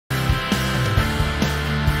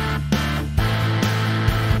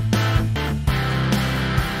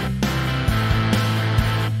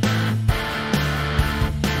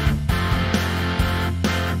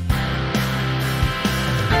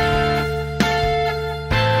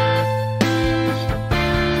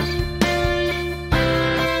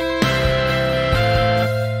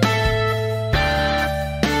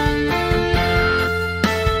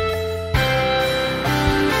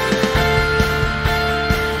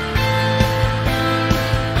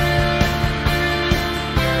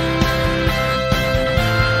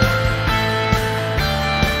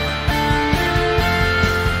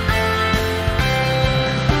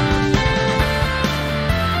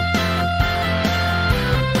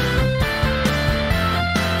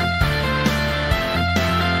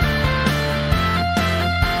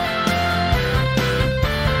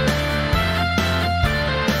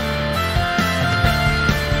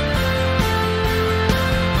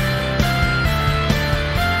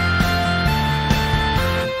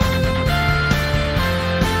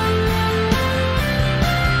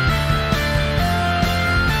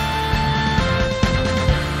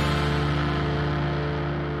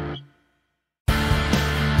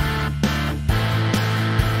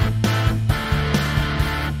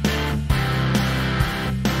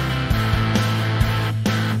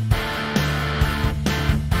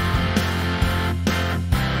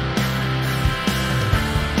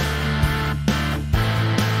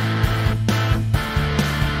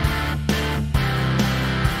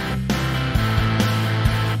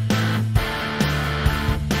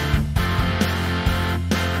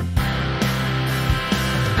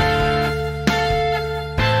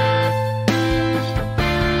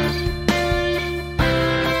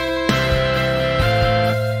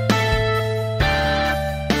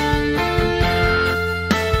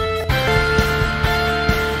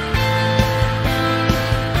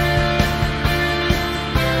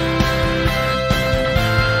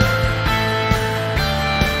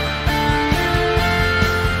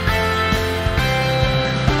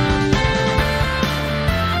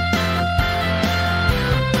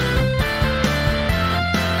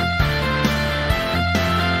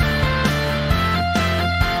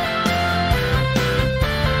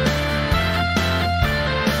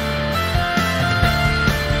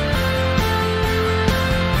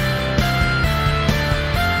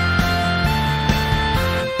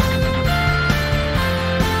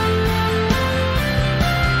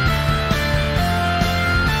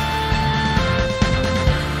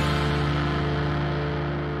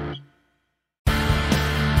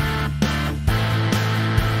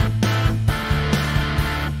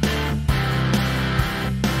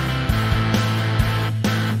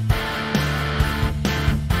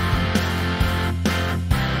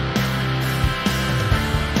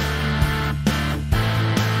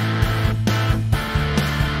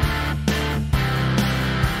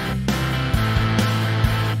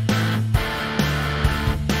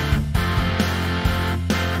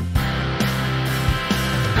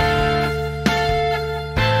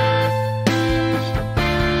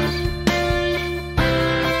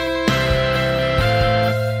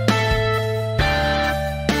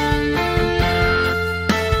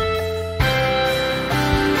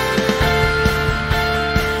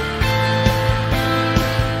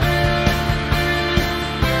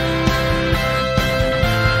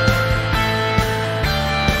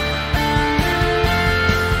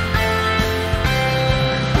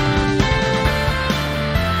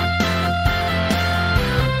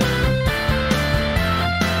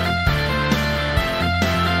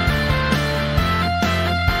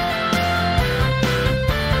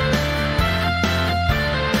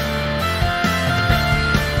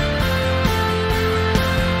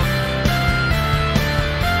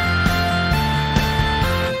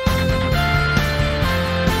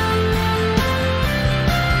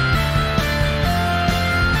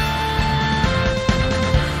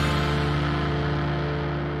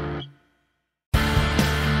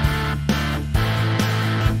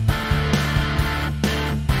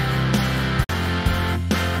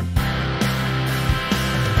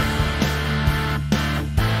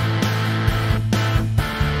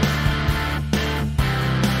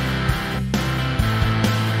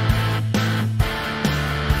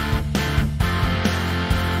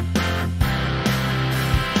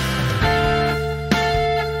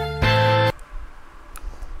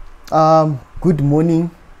Good morning,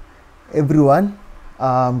 everyone.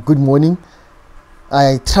 Good morning.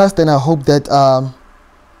 I trust and I hope that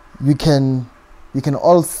you can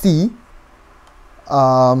all see.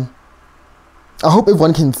 I hope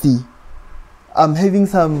everyone can see. I'm having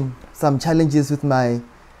some challenges with my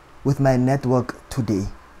network today.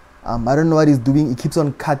 I don't know what it's doing. It keeps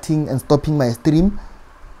on cutting and stopping my stream.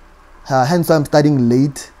 Hence I'm starting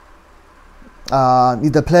late.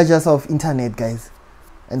 It's the pleasures of internet, guys,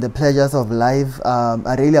 and the pleasures of live.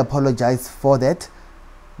 I really apologize for that,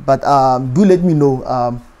 but do let me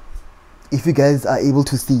know if you guys are able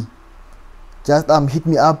to see. Just hit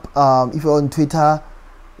me up if you're on Twitter,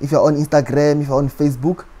 if you're on Instagram, if you're on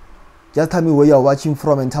Facebook. Just tell me where you're watching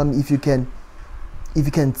from and tell me if you can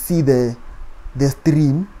see the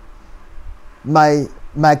stream. My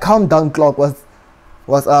countdown clock was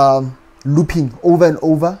looping over and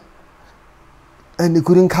over, and it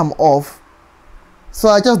couldn't come off. So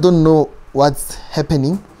I just don't know what's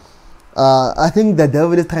happening. I think the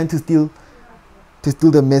devil is trying to steal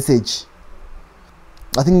the message.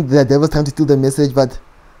 I think the devil is trying to steal the message, but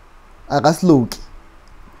I got slow.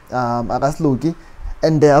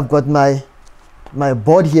 And I've got my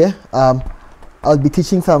board here. I'll be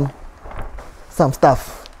teaching some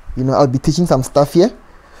stuff. I'll be teaching some stuff here,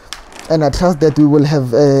 and I trust that we will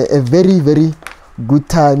have a very, very good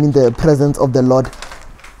time in the presence of the Lord.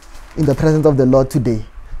 In the presence of the Lord today.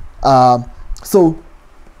 So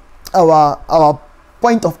our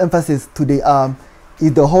point of emphasis today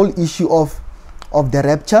is the whole issue of the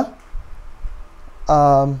rapture.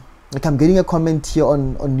 Like I'm getting a comment here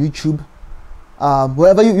on YouTube.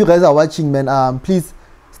 Wherever you guys are watching, man, please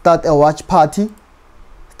start a watch party.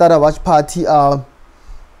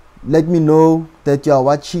 Let me know that you are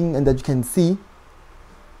watching and that you can see.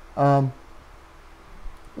 Check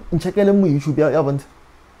YouTube, yeah.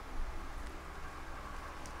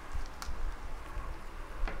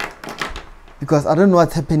 Because I don't know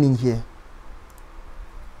what's happening here.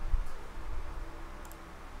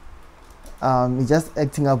 It's just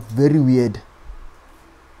acting up very weird.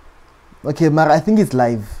 Okay, Mara, I think it's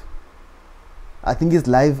live. I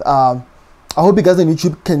hope you guys on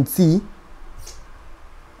YouTube can see.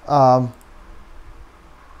 But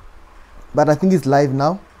I think it's live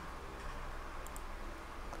now.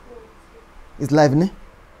 It's live, ne?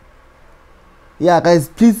 Yeah, guys,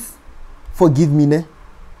 please forgive me, ne?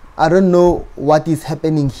 I don't know what is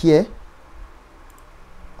happening here.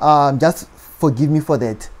 Just forgive me for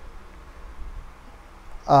that.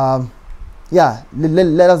 Yeah,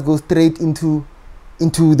 let us go straight into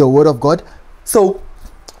the Word of God. So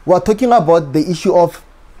we're talking about the issue of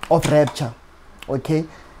rapture, okay?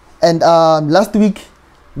 And last week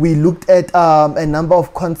we looked at a number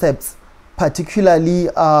of concepts, particularly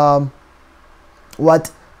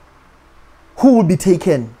who will be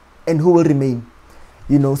taken and who will remain.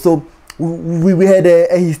 So we had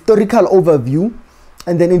a historical overview,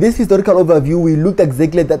 and then in this historical overview we looked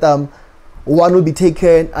exactly that one will be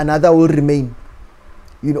taken, another will remain.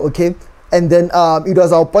 Okay, and then it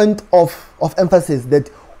was our point of emphasis that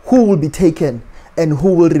who will be taken and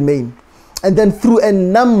who will remain. And then through a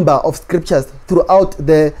number of scriptures throughout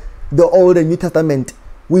the Old and New Testament,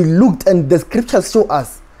 we looked, and the scriptures show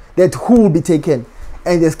us that who will be taken,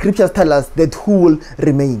 and the scriptures tell us that who will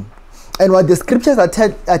remain. And what the scriptures are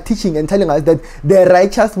teaching and telling us, that the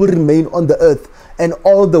righteous will remain on the earth and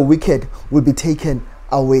all the wicked will be taken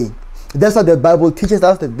away. That's what the Bible teaches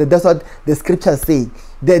us. That's what the scriptures say,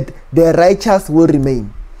 that the righteous will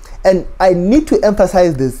remain. And I need to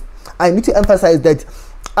emphasize this. I need to emphasize that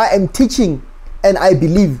I am teaching, and I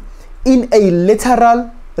believe in a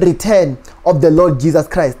literal return of the Lord Jesus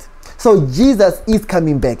Christ. So Jesus is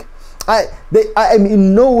coming back. I am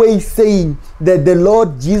in no way saying that the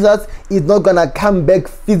Lord Jesus is not gonna come back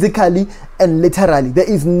physically and literally. There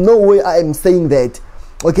is no way I am saying that.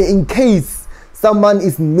 Okay, in case someone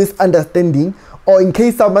is misunderstanding, or in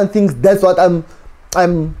case someone thinks that's what I'm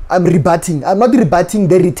rebutting. I'm not rebutting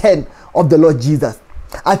the return of the Lord Jesus.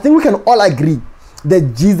 I think we can all agree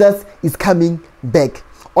that Jesus is coming back,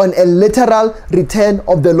 on a literal return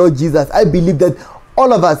of the Lord Jesus. I believe that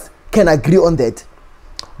all of us can agree on that.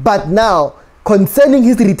 But now, concerning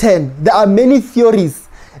his return, there are many theories,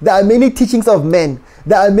 there are many teachings of men,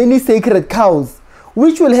 there are many sacred cows,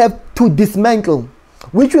 which we'll have to dismantle,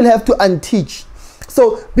 which we'll have to unteach.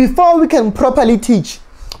 So before we can properly teach,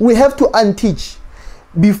 we have to unteach.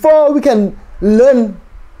 Before we can learn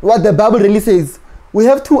what the Bible really says, we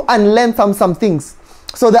have to unlearn some things.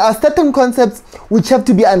 So there are certain concepts which have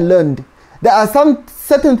to be unlearned. There are some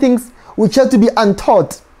certain things which have to be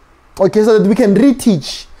untaught. Okay, so that we can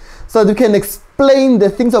reteach, so that we can express explain the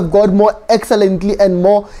things of God more excellently and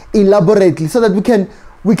more elaborately, so that we can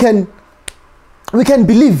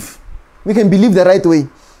believe the right way.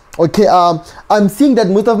 Okay, I'm seeing that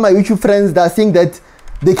most of my YouTube friends, they are saying that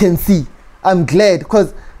they can see. I'm glad,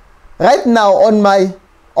 because right now on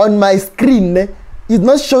my screen, it's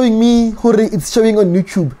not showing me Hurry, it's showing on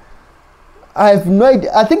YouTube. I have no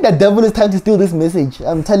idea. I think the devil is trying to steal this message.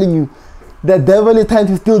 I'm telling you, the devil is trying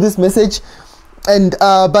to steal this message. And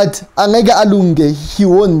but Angega Alunge, he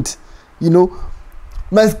won't. You know,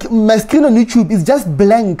 my screen on YouTube is just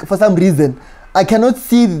blank for some reason. I cannot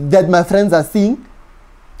see that my friends are seeing.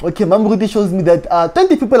 Okay, Mamruti shows me that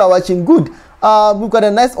 20 people are watching. Good. We've got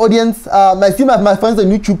a nice audience. I see my friends on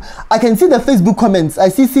YouTube. I can see the Facebook comments. I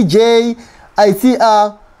see CJ. I see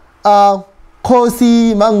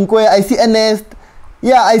Kosi, Mangwe. I see Ernest.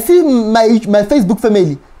 Yeah, I see my Facebook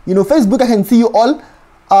family. You know, Facebook, I can see you all.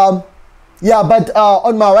 Yeah, but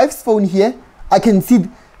on my wife's phone here, I can see.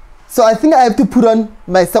 So I think I have to put on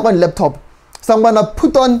my second laptop. So I'm gonna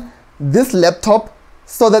put on this laptop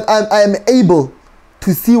so that I am able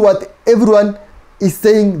to see what everyone is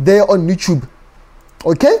saying there on YouTube.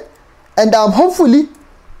 Okay? And hopefully,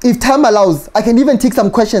 if time allows, I can even take some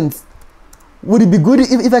questions. Would it be good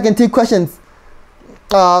if I can take questions?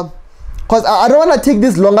 Because I don't want to take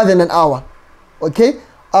this longer than an hour. Okay?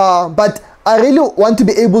 But I really want to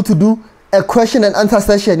be able to do a question and answer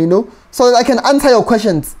session, you know, so that I can answer your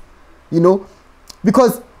questions, you know,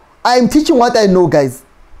 because I'm teaching what I know, guys.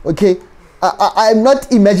 Okay? I'm not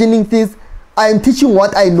imagining things. I'm teaching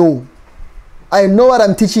what I know. I know what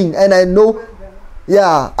I'm teaching, and I know,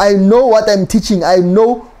 yeah, I know what I'm teaching. I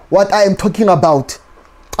know what I am talking about.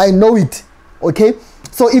 I know it. Okay?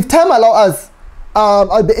 So if time allows us,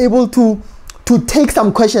 I'll be able to take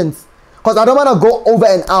some questions, because I don't want to go over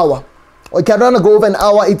an hour. Okay, I don't want to go over an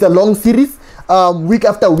hour. It's a long series, week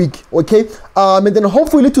after week. Okay, and then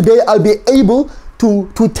hopefully today I'll be able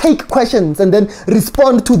to take questions and then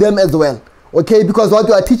respond to them as well. Okay, because what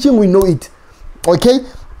you are teaching, we know it. Okay,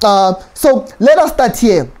 so let us start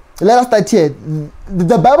here. Let us start here.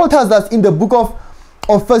 The Bible tells us in the book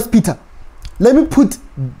of 1 Peter. Let me put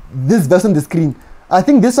this verse on the screen. I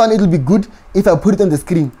think this one, it'll be good if I put it on the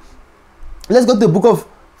screen. Let's go to the book of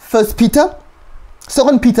 1 Peter.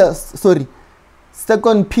 2 Peter,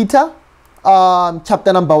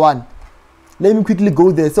 chapter number 1. Let me quickly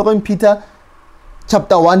go there. 2 Peter,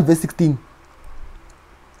 chapter 1, verse 16.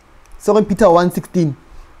 2 Peter 1:16.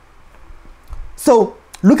 So,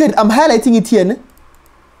 look at, I'm highlighting it here.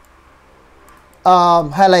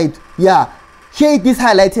 Highlight. Yeah. Here it is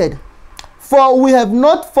highlighted. For we have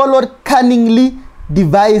not followed cunningly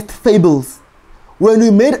devised fables, when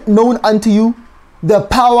we made known unto you the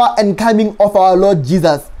power and coming of our Lord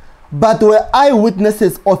Jesus, but were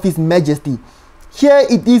eyewitnesses of his majesty. Here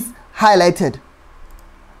it is highlighted.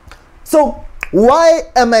 So, why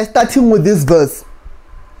am I starting with this verse?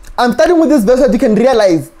 I'm starting with this verse so that you can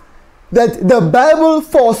realize that the Bible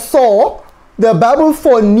foresaw, the Bible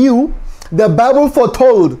foreknew, the Bible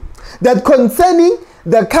foretold that concerning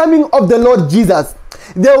the coming of the Lord Jesus,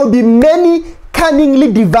 there will be many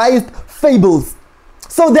cunningly devised fables.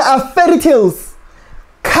 So there are fairy tales,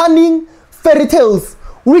 cunning fairy tales,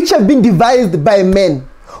 which have been devised by men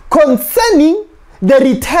concerning the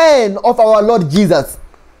return of our Lord Jesus.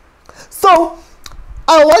 So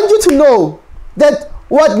I want you to know that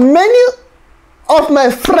what many of my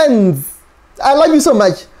friends, I love you so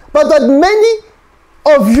much, but what many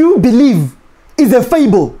of you believe is a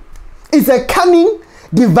fable, is a cunning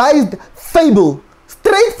devised fable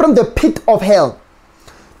straight from the pit of hell,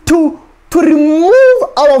 to remove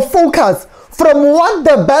our focus from what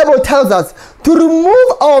the Bible tells us, to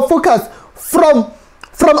remove our focus from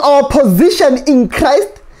our position in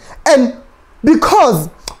Christ. And because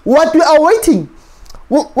what we are waiting,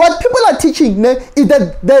 what people are teaching is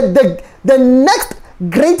that the next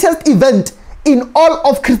greatest event in all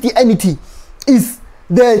of Christianity is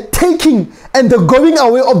the taking and the going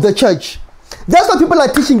away of the church. That's what people are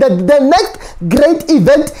teaching, that the next great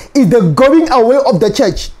event is the going away of the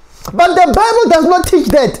church. But the Bible does not teach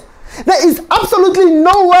that. There is absolutely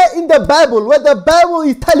nowhere in the Bible where the Bible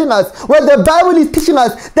is telling us, where the Bible is teaching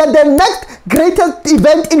us that the next greatest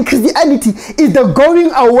event in Christianity is the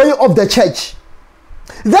going away of the church.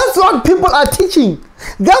 That's what people are teaching.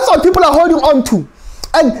 That's what people are holding on to.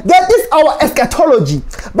 And that is our eschatology.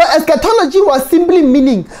 But eschatology was simply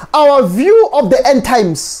meaning our view of the end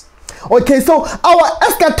times. Okay, so our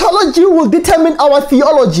eschatology will determine our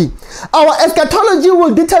theology. Our eschatology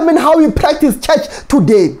will determine how we practice church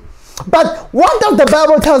today. But what does the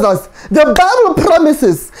Bible tell us? The Bible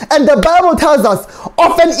promises and the Bible tells us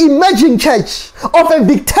of an emerging church, of a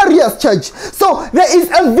victorious church. So there is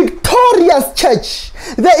a victorious church.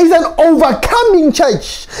 There is an overcoming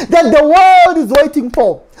church that the world is waiting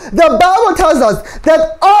for. The Bible tells us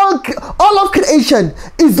that all of creation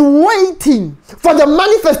is waiting for the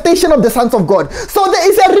manifestation of the sons of God. So there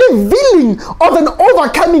is a revealing of an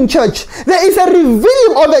overcoming church. There is a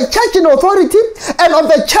revealing of a church in authority and of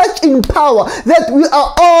a church in power that we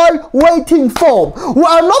are all waiting for. We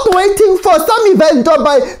are not waiting for some event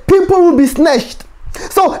whereby people will be snatched.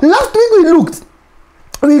 So last week we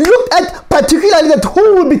looked at particularly that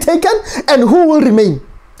who will be taken and who will remain.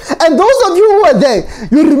 And those of you who were there,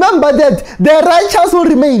 you remember that the righteous will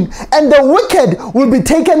remain and the wicked will be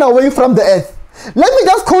taken away from the earth. Let me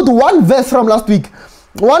just quote one verse from last week.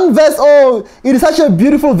 One verse, oh, it is such a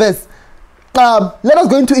beautiful verse. Let us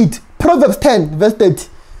go into it. Proverbs 10, verse 30.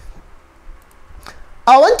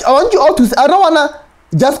 I want you all to, I don't want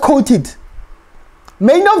to just quote it.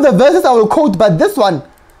 Many of the verses I will quote, but this one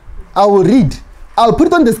I will read. I'll put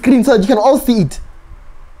it on the screen so that you can all see it.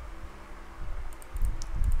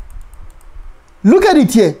 Look at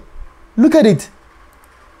it here. Look at it.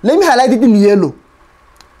 Let me highlight it in yellow.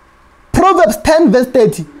 Proverbs 10 verse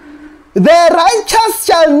 30. The righteous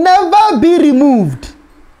shall never be removed.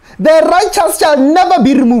 The righteous shall never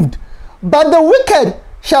be removed. But the wicked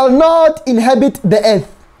shall not inhabit the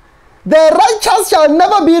earth. The righteous shall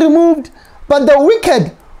never be removed. But the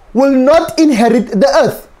wicked will not inherit the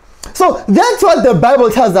earth. So that's what the Bible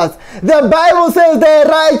tells us. The Bible says the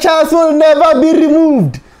righteous will never be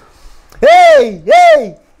removed.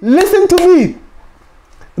 Hey, listen to me.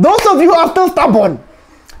 Those of you who are still stubborn,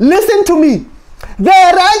 listen to me. The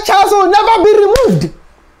righteous will never be removed,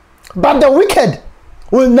 but the wicked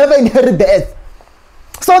will never inherit the earth.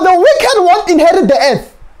 So the wicked won't inherit the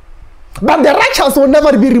earth, but the righteous will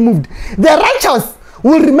never be removed. The righteous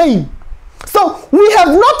will remain. So we have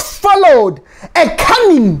not followed a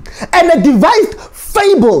cunning and a devised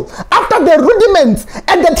fable after the rudiments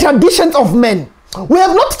and the traditions of men. We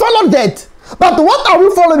have not followed that. But what are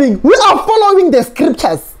we following? We are following the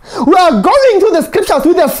scriptures. We are going through the scriptures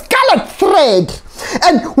with a scarlet thread.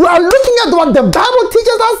 And we are looking at what the Bible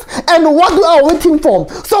teaches us and what we are waiting for.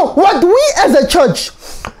 So what we as a church,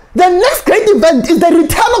 the next great event is the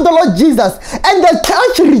return of the Lord Jesus. And the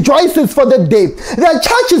church rejoices for that day. The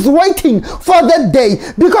church is waiting for that day.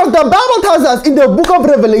 Because the Bible tells us in the book of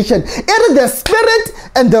Revelation, it is the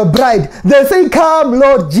Spirit and the bride. They say, come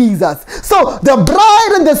Lord Jesus. So the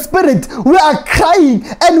bride and the Spirit, we are crying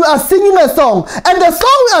and we are singing a song. And the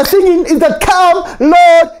song we are singing is the come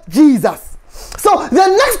Lord Jesus. So the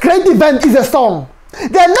next great event is a song. The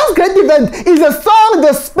next great event is a song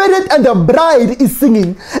the Spirit and the bride is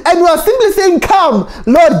singing. And we are simply saying, come,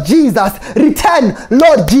 Lord Jesus. Return,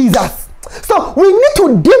 Lord Jesus. So we need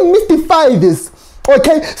to demystify this.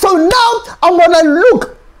 Okay? So now I'm going to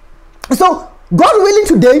look. So God willing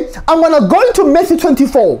today, I'm going to go into Matthew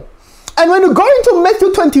 24. And when we go into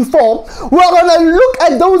Matthew 24, we're going to look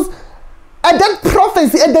at that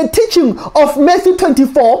prophecy and the teaching of Matthew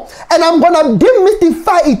 24, and I'm going to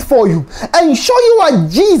demystify it for you and show you what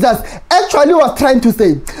Jesus actually was trying to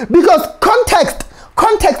say. Because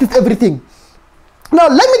context is everything. Now,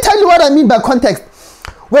 let me tell you what I mean by context.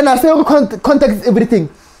 When I say context is everything,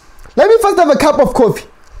 let me first have a cup of coffee.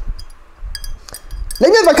 Let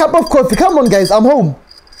me have a cup of coffee. Come on, guys, I'm home.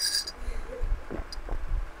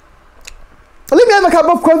 Let me have a cup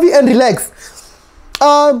of coffee and relax.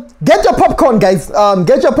 Get your popcorn, guys.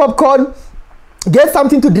 Get your popcorn. Get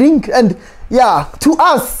something to drink. And yeah, to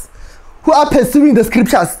us who are pursuing the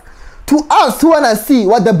scriptures, to us who want to see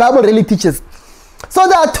what the Bible really teaches. So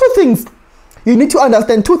there are two things you need to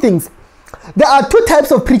understand. Two things. There are two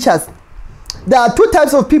types of preachers. There are two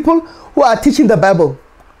types of people who are teaching the Bible.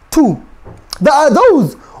 Two. There are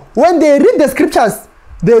those, when they read the scriptures,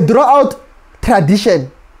 they draw out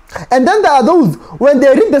tradition. And then there are those, when they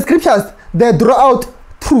read the scriptures, they draw out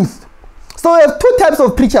truth. So we have two types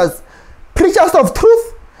of preachers. Preachers of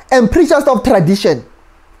truth and preachers of tradition.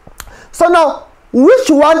 So now, which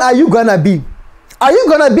one are you going to be? Are you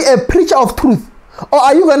going to be a preacher of truth? Or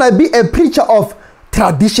are you going to be a preacher of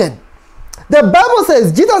tradition? The Bible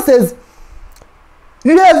says, Jesus says,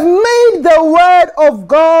 you have made the word of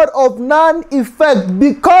God of none effect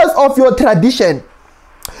because of your tradition.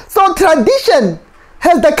 So tradition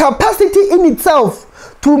has the capacity in itself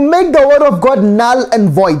to make the word of God null and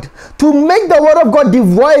void, to make the word of God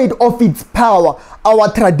devoid of its power,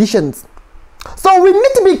 our traditions. So we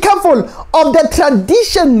need to be careful of the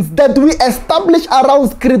traditions that we establish around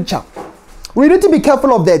scripture. We need to be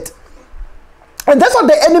careful of that. And that's what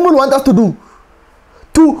the enemy wants us to do.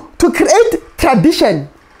 To create tradition.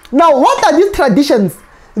 Now, what are these traditions?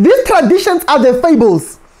 These traditions are the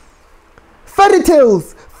fables, fairy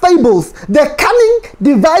tales, fables, the cunning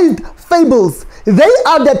devised fables. They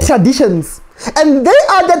are the traditions. And they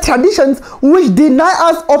are the traditions which deny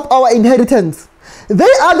us of our inheritance.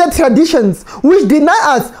 They are the traditions which deny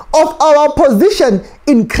us of our position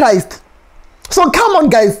in Christ. So come on,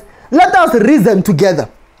 guys, let us reason together.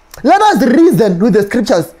 Let us reason with the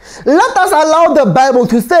scriptures. Let us allow the Bible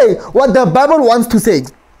to say what the Bible wants to say.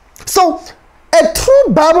 So, a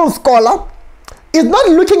true Bible scholar is not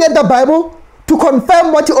looking at the Bible to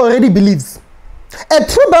confirm what he already believes. A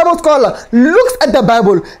true Bible scholar looks at the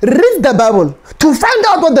Bible, reads the Bible, to find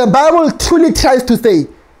out what the Bible truly tries to say.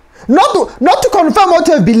 Not to confirm what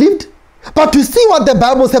you have believed, but to see what the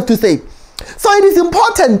Bible has to say. So it is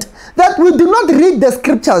important that we do not read the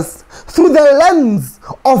scriptures through the lens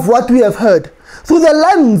of what we have heard, through the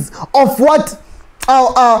lens of what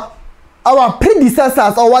our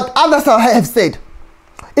predecessors or what others have said.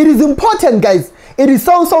 It is important, guys. It is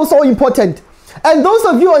so important. And those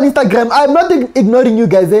of you on Instagram, I'm not ignoring you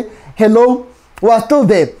guys. Hello, we are still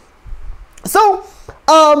there. So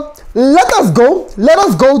let us go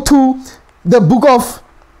to the book of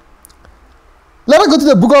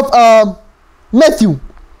Matthew.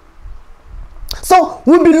 So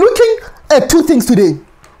we'll be looking at two things today.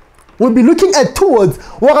 We'll be looking at two words.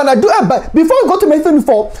 We're gonna do before we go to Matthew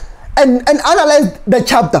 4 and analyze the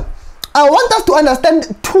chapter. I want us to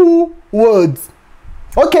understand two words.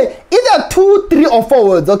 Okay, either 2, 3, or 4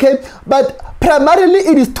 words, okay? But primarily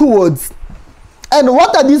it is 2 words. And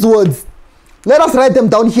what are these words? Let us write them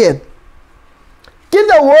down here. Give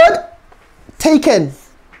the word taken.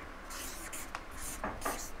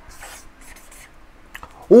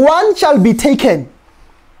 One shall be taken.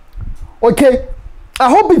 Okay, I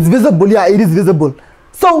hope it's visible. Yeah, it is visible.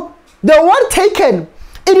 So the word taken,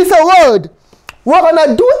 it is a word. We're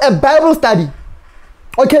gonna do a Bible study.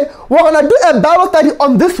 Okay, we're gonna do a Bible study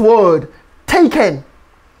on this word, taken,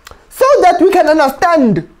 so that we can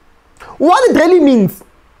understand what it really means.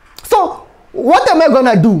 So, what am I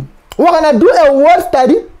gonna do? We're gonna do a word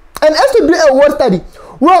study, and as we do a word study,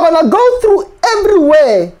 we're gonna go through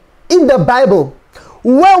everywhere in the Bible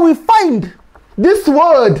where we find this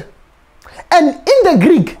word, and in the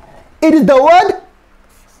Greek, it is the word.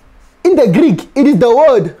 In the Greek, it is the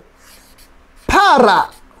word para.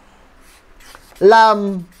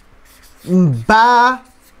 Lambano.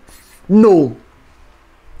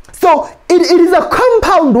 So it is a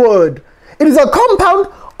compound word. It is a compound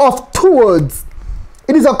of 2 words.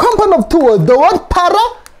 It is a compound of 2 words. The word para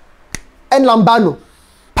and lambano.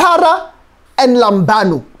 Para and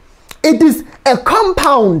lambano. It is a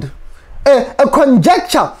compound, a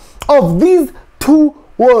conjecture of these 2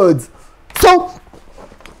 words. So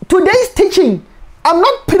today's teaching, I'm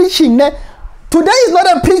not preaching. Today is not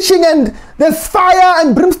a preaching and there's fire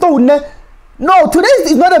and brimstone. No, today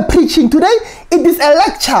is not a preaching. Today it is a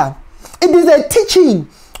lecture. It is a teaching.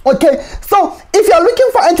 Okay, so if you're looking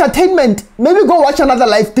for entertainment, maybe go watch another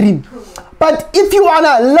live stream. But if you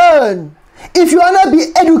wanna learn, if you wanna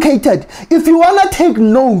be educated, if you wanna take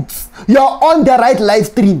notes, you're on the right live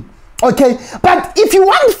stream. Okay, but if you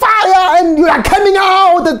want fire and you are coming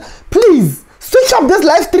out, please switch off this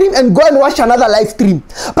live stream and go and watch another live stream.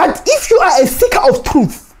 But if you are a seeker of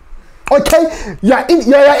truth, okay, you are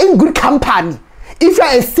in good company. If you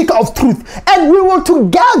are a seeker of truth, and we will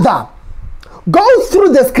together go through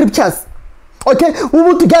the scriptures. Okay, we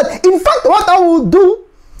will together. In fact, what I will do,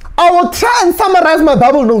 I will try and summarize my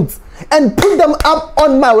Bible notes and put them up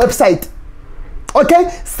on my website. Okay,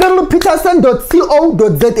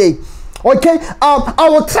 cyrilpeterson.co.za. Okay, I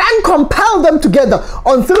will try and compile them together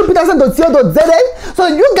on cyrilpeterson.co.za so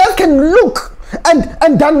that you guys can look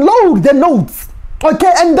and download the notes.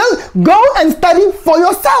 Okay, and then go and study for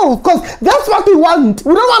yourself, because that's what we want.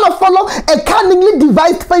 We don't want to follow a cunningly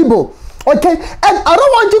devised fable. Okay, and I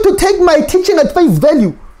don't want you to take my teaching at face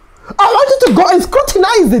value. I want you to go and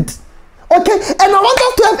scrutinize it. Okay, and I want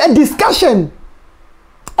us to have a discussion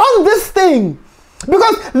on this thing.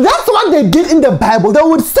 Because that's what they did in the Bible. They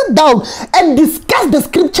would sit down and discuss the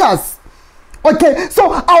scriptures. Okay,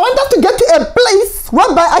 so I want us to get to a place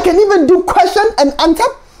whereby I can even do question and answer.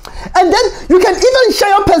 And then you can even share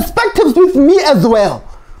your perspectives with me as well.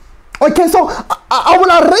 Okay, so I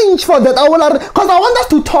will arrange for that. Because I want us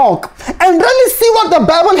to talk and really see what the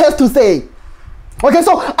Bible has to say. Okay,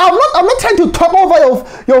 so I'm not trying to talk over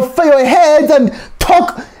your heads and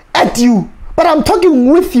talk at you. But I'm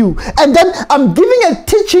talking with you, and then I'm giving a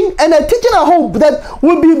teaching, and a teaching I hope that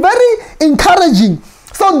will be very encouraging.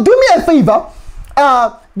 So do me a favor,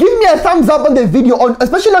 give me a thumbs up on the video,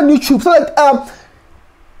 especially on YouTube, so that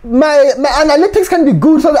my analytics can be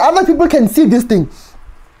good, so that other people can see this thing.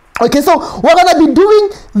 Okay, so we're gonna be doing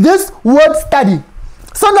this word study.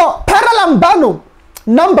 So now, paralambano,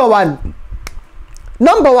 number one,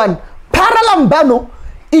 paralambano,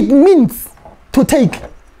 it means to take.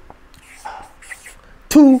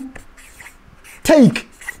 To take.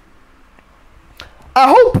 I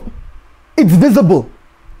hope it's visible.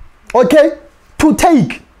 Okay, to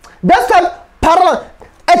take. That's what parallel.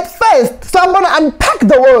 At first, so I'm gonna unpack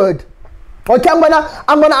the word. Okay, I'm gonna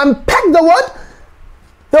unpack the word.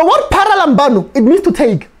 The word paralambano, it means to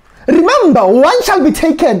take. Remember, one shall be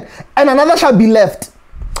taken and another shall be left.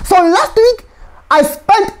 So last week I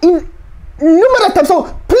spent in numerous times. So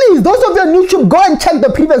please, those of you on YouTube, go and check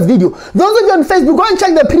the previous video. Those of you on Facebook, go and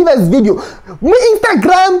check the previous video. Me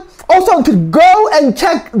Instagram, also to go and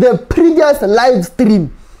check the previous live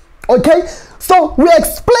stream. Okay, so we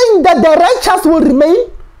explained that the righteous will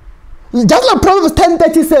remain, just like Proverbs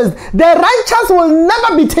 10:30 says, the righteous will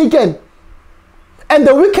never be taken and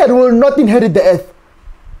the wicked will not inherit the earth.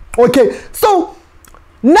 Okay, so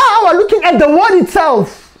now we're looking at the word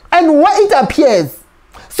itself and where it appears,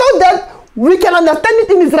 so that we can understand it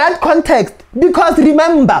in its right context. Because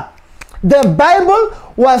remember, the Bible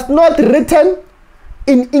was not written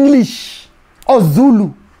in English or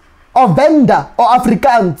Zulu or Venda or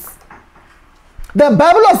Afrikaans. The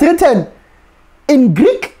Bible was written in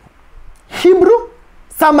Greek, Hebrew,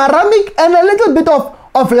 some Aramaic, and a little bit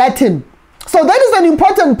of Latin. So that is an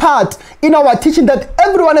important part in our teaching that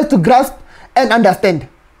everyone has to grasp and understand.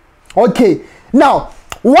 Okay, now,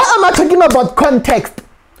 why am I talking about context?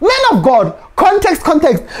 Men of God, context.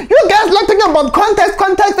 You guys like talking about context,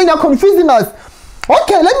 and you're confusing us.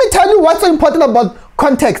 Okay, let me tell you what's so important about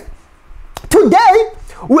context. Today,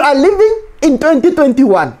 we are living in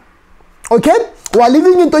 2021. Okay, we are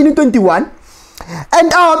living in 2021.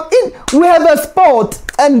 And we have a sport,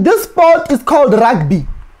 and this sport is called rugby.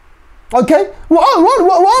 Okay, we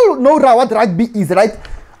all know what rugby is, right?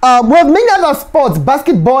 We have many other sports,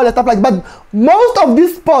 basketball and stuff like that, but most of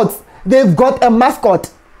these sports, they've got a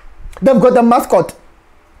mascot. Look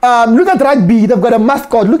at rugby, they've got a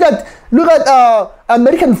mascot. Look at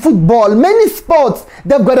American football. Many sports,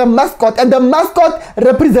 they've got a mascot, and the mascot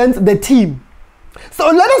represents the team. So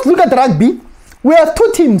let us look at rugby. We have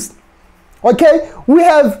two teams. Okay, we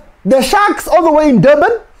have the Sharks all the way in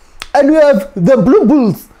Durban, and we have the Blue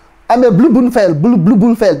Bulls. Blue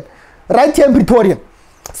Bullfeld, right here in Pretoria.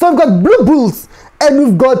 So we've got Blue Bulls and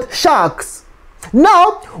we've got Sharks.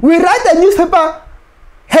 Now we write a newspaper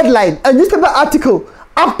headline, a newspaper article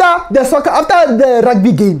after the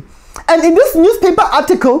rugby game, and in this newspaper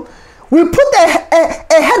article we put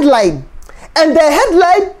a headline, and the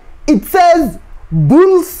headline, it says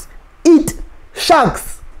Bulls eat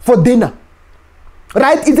Sharks for dinner.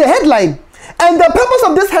 Right? It's a headline. And the purpose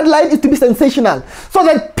of this headline is to be sensational, so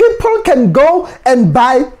that people can go and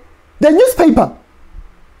buy the newspaper.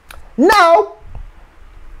 Now,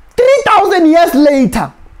 3,000 years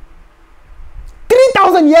later,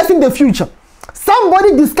 3,000 years in the future,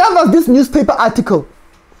 somebody discovers this newspaper article.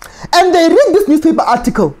 And they read this newspaper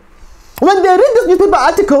article. When they read this newspaper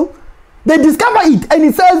article, they discover it, and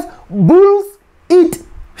it says, Bulls eat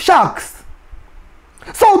Sharks.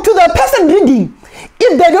 So to the person reading,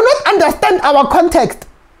 if they do not understand our context,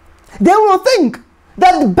 they will think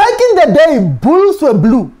that back in the day, bulls were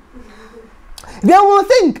blue. They will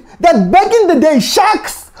think that back in the day,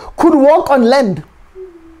 sharks could walk on land.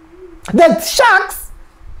 That sharks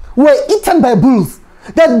were eaten by bulls.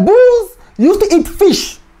 That bulls used to eat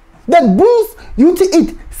fish. That bulls used to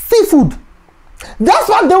eat seafood. That's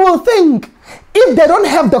what they will think if they don't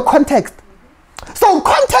have the context. So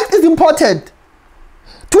context is important.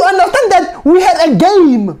 To understand that we had a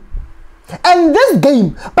game, and this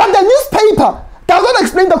game, but the newspaper does not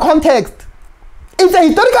explain the context. It's a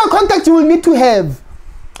historical context you will need to have.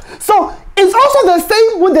 So it's also the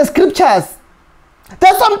same with the scriptures.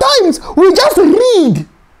 That sometimes we just read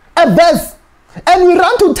a verse and we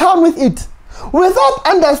run to town with it without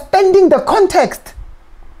understanding the context.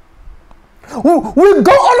 We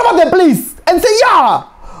go all over the place and say, yeah,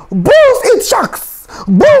 bulls eat sharks.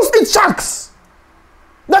 Bulls eat sharks.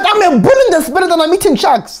 That I'm a bull in the spirit and I'm eating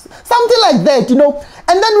sharks. Something like that, you know.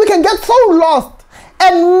 And then we can get so lost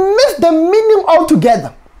and miss the meaning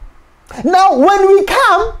altogether. Now, when we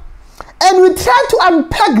come and we try to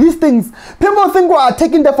unpack these things, people think we are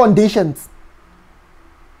taking the foundations.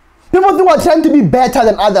 People think we are trying to be better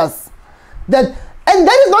than others. And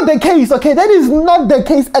that is not the case, okay? That is not the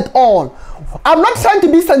case at all. I'm not trying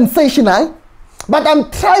to be sensational, but I'm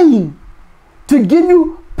trying to give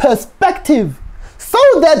you perspective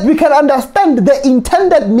so that we can understand the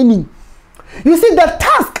intended meaning. You see, the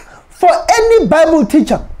task for any Bible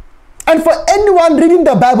teacher and for anyone reading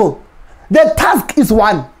the Bible, the task is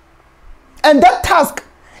one. And that task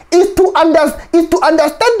is to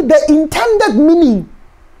understand the intended meaning.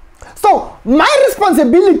 So my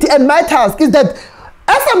responsibility and my task is that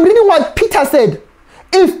as I'm reading what Peter said,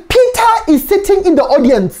 if Peter is sitting in the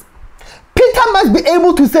audience, Peter must be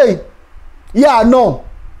able to say, yeah, no,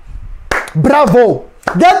 bravo.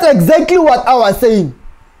 That's exactly what I was saying.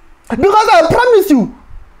 Because I promise you,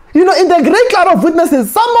 in the great cloud of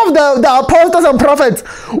witnesses, some of the apostles and prophets,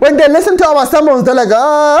 when they listen to our sermons, they're like,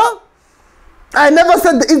 I never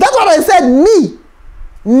said that. Is that what I said?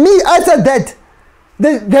 Me, I said that.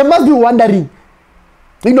 They must be wondering.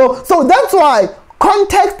 So that's why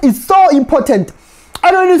context is so important.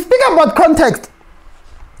 And when you speak about context,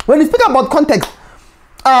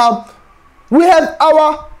 we have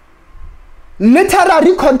our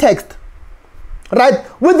literary context, right?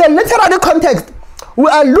 With the literary context, we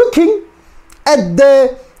are looking at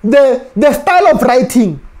the style of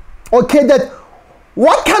writing. Okay, that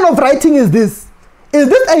what kind of writing is this? Is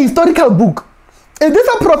this a historical book? Is this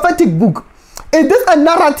a prophetic book? Is this a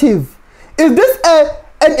narrative? Is this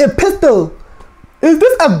an epistle? Is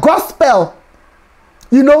this a gospel?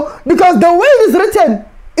 Because the way it is written,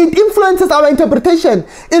 it influences our interpretation.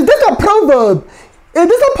 Is this a proverb? Is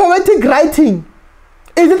this a poetic writing?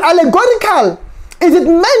 Is it allegorical? Is it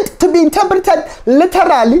meant to be interpreted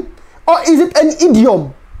literally? Or is it an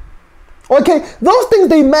idiom? Okay, those things,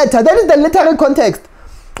 they matter. That is the literary context.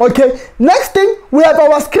 Okay, next thing, we have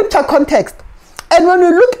our scripture context. And when we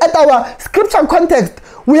look at our scripture context,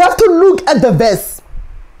 we have to look at the verse.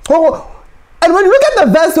 And when we look at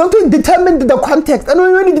the verse, we have to determine the context. And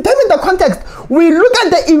when we determine the context, we look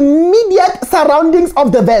at the immediate surroundings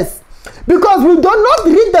of the verse. Because we do not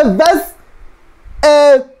read the verse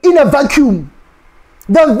in a vacuum.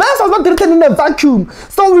 The verse was not written in a vacuum.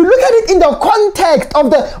 So we look at it in the context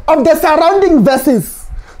of the surrounding verses,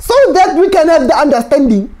 so that we can have the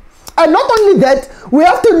understanding. And not only that, we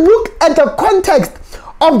have to look at the context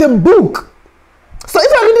of the book. So if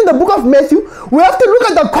we're reading the book of Matthew, we have to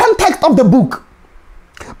look at the context of the book.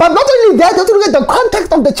 But not only that, we have to look at the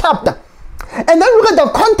context of the chapter. And then look at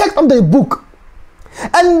the context of the book.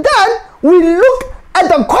 And then we look at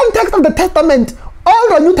the context of the Testament, all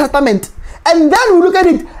the New Testament. And then we look at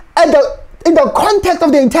it in the context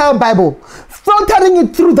of the entire Bible, filtering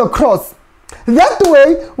it through the cross. That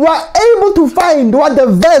way, we are able to find what the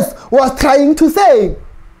verse was trying to say.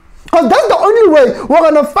 Because that's the only way we're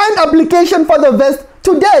going to find application for the verse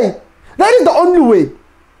today. That is the only way.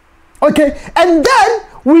 Okay? And then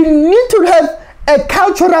we need to have a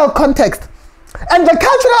cultural context. And the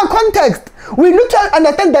cultural context, we need to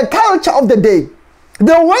understand the culture of the day.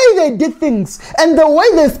 The way they did things and the way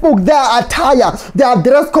they spoke, their attire, their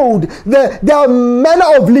dress code, their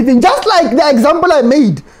manner of living. Just like the example I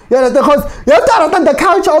made. Because you have to understand the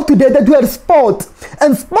culture of today, that we had sport.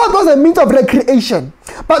 And sport was a means of recreation.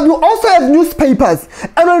 But you also have newspapers.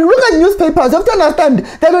 And when you look at newspapers, you have to understand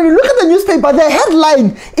that when you look at the newspaper, the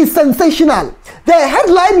headline is sensational. The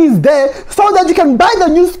headline is there so that you can buy the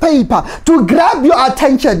newspaper to grab your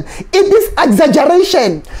attention. It is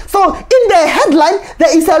exaggeration. So in the headline,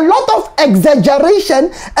 there is a lot of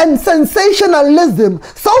exaggeration and sensationalism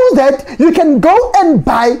so that you can go and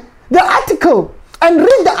buy the article and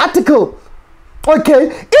read the article. Okay,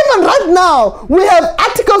 even right now, we have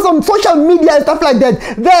articles on social media and stuff like that.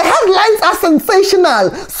 The headlines are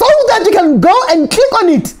sensational so that you can go and click on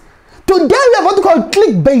it. Today, we have what we call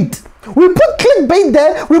clickbait. We put clickbait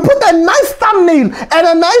there, we put a nice thumbnail and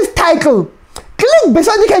a nice title. Clickbait,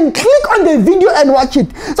 so you can click on the video and watch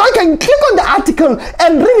it. So you can click on the article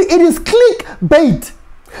and read it. It is clickbait.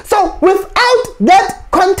 So without that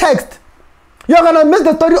context, you're going to miss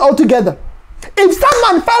the story altogether. If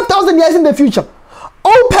someone 5,000 years in the future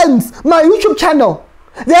opens my YouTube channel,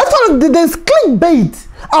 there's clickbait.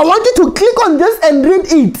 I want you to click on this and read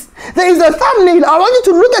it. There is a thumbnail. I want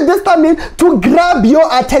you to look at this thumbnail to grab your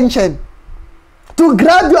attention. To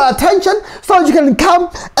grab your attention so you can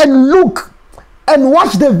come and look and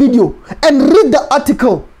watch the video and read the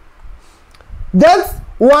article. That's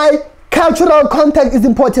why cultural context is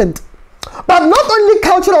important. But not only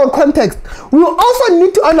cultural context, we also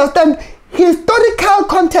need to understand historical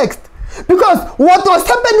context. Because what was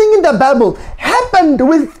happening in the Bible happened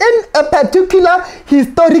within a particular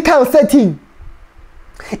historical setting.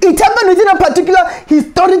 It happened within a particular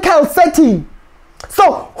historical setting.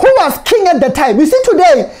 So, who was King at the time. You see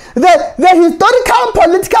today, the historical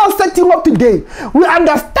political setting of today, we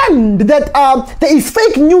understand that there is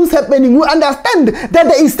fake news happening. We understand that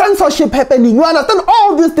there is censorship happening. We understand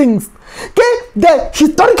all these things. Okay, the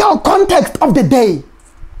historical context of the day.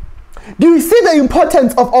 Do you see the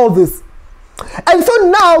importance of all this? And so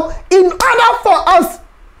now, in order for us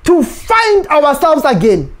to find ourselves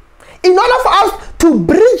again, in order for us to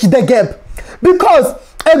bridge the gap, because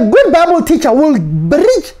a good Bible teacher will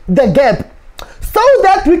bridge the gap so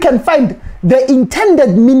that we can find the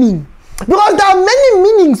intended meaning. Because there are many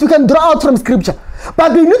meanings we can draw out from scripture,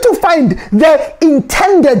 but we need to find the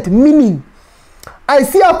intended meaning. I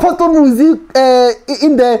see Apostle Music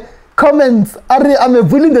in the comments. I'm a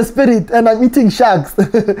bull in the spirit and I'm eating sharks.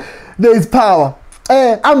 There is power.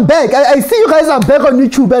 I'm back. I see you guys are back on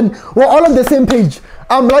YouTube and we're all on the same page.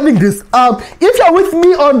 I'm loving this. If you're with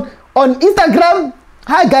me on Instagram,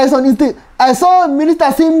 hi guys on Instagram. I saw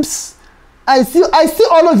Minister Sims. I see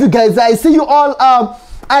all of you guys. I see you all.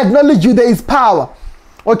 I acknowledge you. There is power.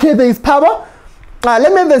 Okay, there is power.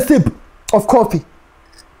 Let me have a sip of coffee.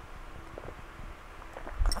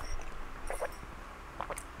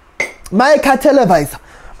 My car televisor.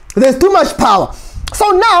 There's too much power. So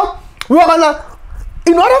now we're gonna,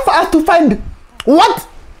 in order for us to find what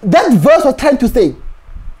that verse was trying to say,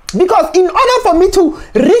 because in order for me to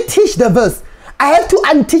reteach the verse, I have to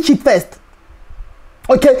unteach it first.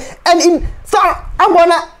 Okay, and so I'm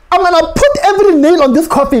gonna put every nail on this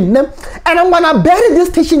coffin, and I'm gonna bury this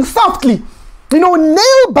teaching softly,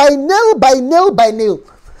 nail by nail by nail by nail,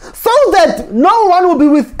 so that no one will be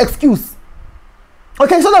with excuse.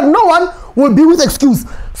 Okay, so that no one will be with excuse.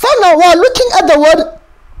 So now we're looking at the word.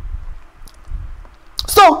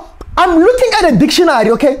 So I'm looking at a dictionary,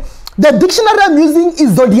 okay? The dictionary I'm using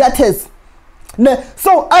is Zodiates.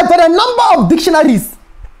 So I've got a number of dictionaries.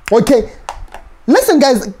 Okay. Listen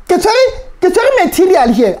guys, get very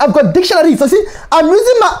material here. I've got dictionaries. So see, I'm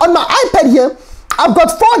using on my iPad here, I've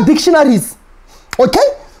got 4 dictionaries.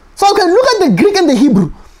 Okay? So I can look at the Greek and the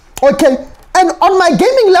Hebrew. Okay? And on my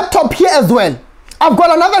gaming laptop here as well, I've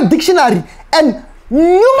got another dictionary and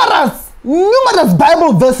numerous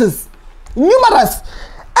Bible verses. Numerous.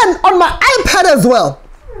 And on my iPad as well.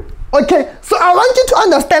 Okay, so I want you to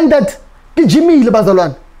understand that Jimmy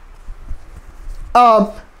Bazalwan.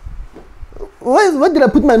 Where did I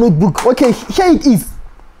put my notebook? Okay, here it is.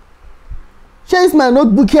 Here is my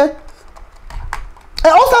notebook here. I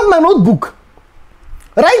also have my notebook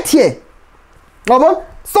right here.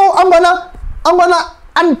 So I'm gonna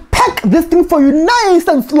unpack this thing for you nice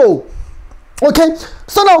and slow. Okay,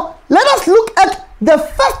 so now let us look at the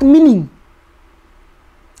first meaning.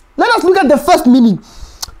 Let us look at the first meaning.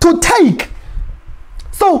 To take.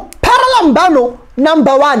 So paralambano,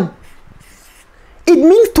 number 1, it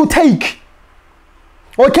means to take.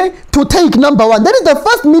 Okay, to take, number 1. That is the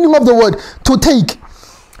first meaning of the word, to take.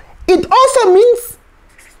 It also means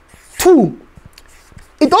to.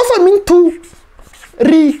 It also means to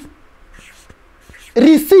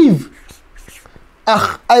receive.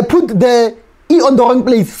 I put the E on the wrong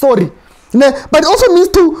place, sorry. But it also means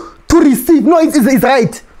to receive. No, it's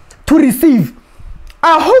right. To receive.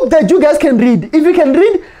 I hope that you guys can read. If you can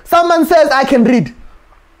read, someone says I can read.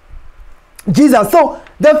 Jesus. So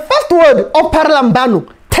the first word of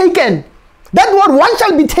paralambano, taken. That word, one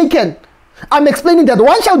shall be taken. I'm explaining that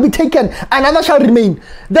one shall be taken, another shall remain.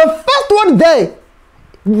 The first word there,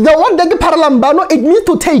 the word that paralambano, it means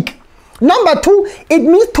to take. Number 2, it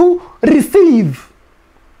means to receive.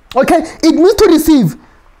 Okay, it means to receive.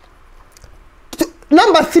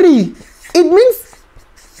 Number 3, it means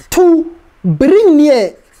to bring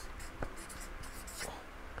near.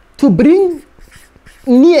 To bring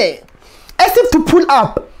near. As if to pull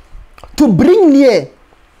up. To bring near.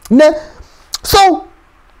 So,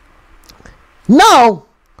 now,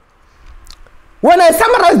 when I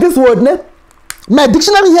summarize this word, my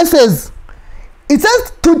dictionary here says, it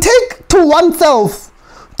says to take to oneself,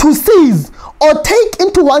 to seize, or take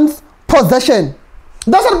into one's possession.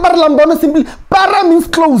 That's what paralambano simply. Para means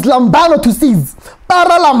close, lambano to seize.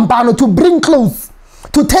 Paralambano to bring close,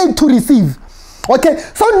 to take, to receive. Okay,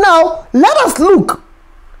 so now let us look.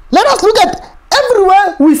 Let us look at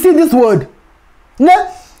everywhere we see this word.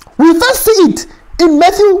 We first see it in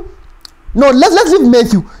Matthew. No, let's leave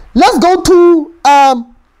Matthew. Let's go to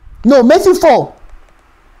Matthew 4.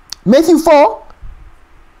 Matthew 4.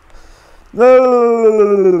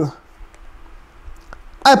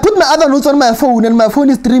 I put my other notes on my phone and my phone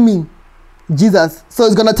is streaming. Jesus. So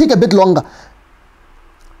it's gonna take a bit longer.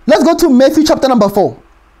 Let's go to Matthew chapter number 4.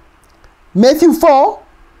 Matthew 4,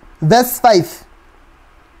 verse 5.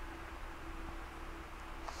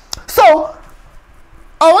 So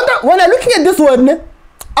when I'm looking at this word,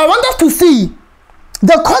 I want us to see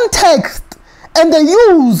the context and the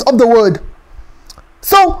use of the word.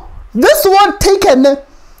 So this word taken,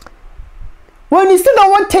 when you see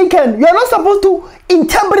the word taken, you're not supposed to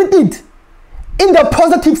interpret it in the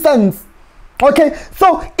positive sense. Okay,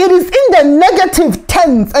 so it is in the negative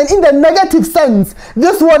tense, and in the negative sense,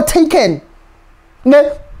 this word taken.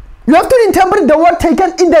 You have to interpret the word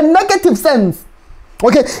taken in the negative sense.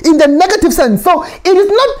 Okay, in the negative sense. So it is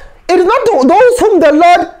not those whom the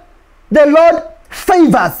Lord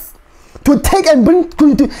favors to take and bring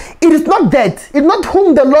to it is not that. It's not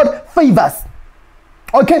whom the Lord favors.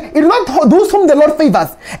 Okay, it's not those whom the Lord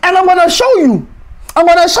favors. And I'm gonna show you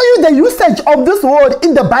the usage of this word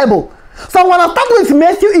in the Bible. So I'm gonna start with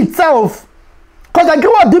Matthew itself, because I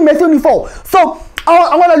grew up in Matthew before. So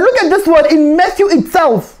I want to look at this word in Matthew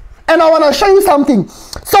itself, and I want to show you something.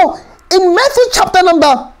 So in Matthew chapter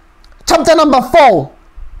number 4,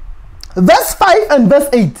 verse 5 and verse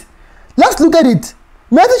 8. Let's look at it.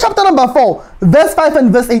 Matthew chapter number 4, verse 5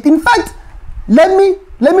 and verse 8. In fact, let me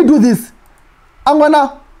do this. I'm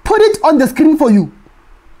gonna put it on the screen for you.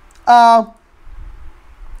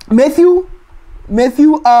 Matthew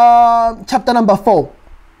chapter number 4.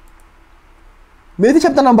 Matthew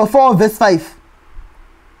chapter number 4, verse 5.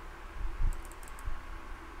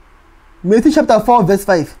 Matthew chapter 4, verse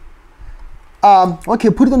 5. Okay,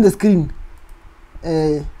 put it on the screen.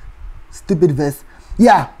 Stupid verse.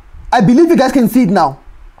 Yeah, I believe you guys can see it now.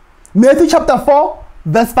 Matthew chapter 4,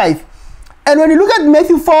 verse 5. And when you look at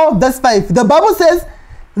Matthew 4, verse 5, the Bible says,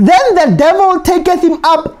 "Then the devil taketh him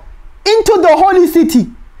up into the holy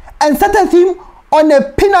city, and setteth him on a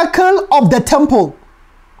pinnacle of the temple."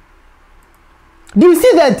 Do you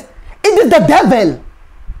see that? It is the devil.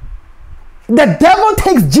 The devil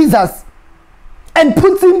takes Jesus and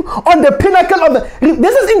puts him on the pinnacle of the...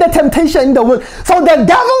 This is in the temptation in the world. So the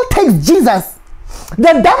devil takes Jesus.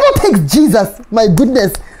 The devil takes Jesus. My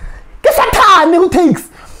goodness. Satan who takes...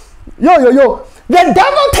 Yo. The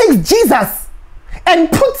devil takes Jesus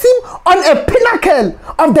and puts him on a pinnacle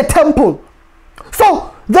of the temple.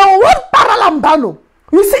 So the word paralambano,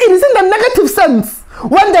 you see, it is in the negative sense.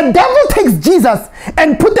 When the devil takes Jesus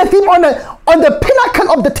and putteth him on the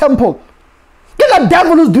pinnacle of the temple. It's the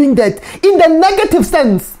devil who's doing that in the negative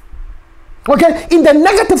sense. Okay, in the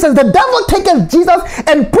negative sense, the devil taketh Jesus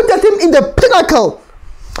and putteth him in the pinnacle.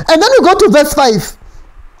 And then we go to verse 5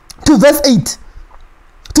 to verse 8.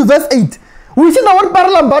 To verse 8. We see the word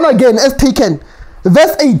paralambano again as taken.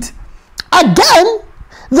 Verse 8. Again,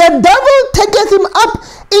 the devil taketh him up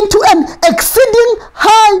into an exceeding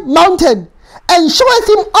high mountain, and showeth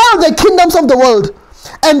him all the kingdoms of the world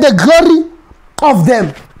and the glory of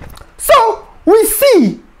them. So we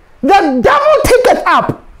see the devil taketh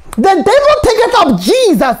up. The devil taketh up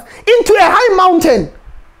Jesus into a high mountain.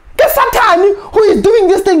 The Satan who is doing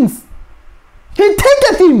these things, he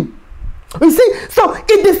taketh him. You see, so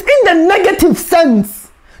it is in the negative sense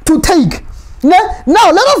to take. Now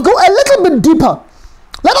let us go a little bit deeper.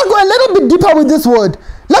 Let us go a little bit deeper with this word.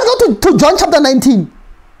 Let's go to John chapter 19.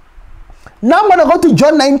 Now I'm going to go to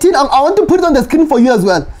John 19. I want to put it on the screen for you as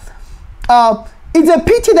well. It's a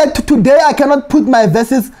pity that today I cannot put my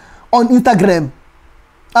verses on Instagram.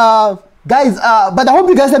 Guys, but I hope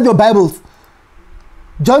you guys have your Bibles.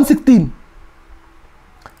 John 16.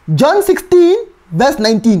 John 16, verse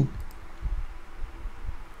 19.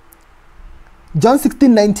 John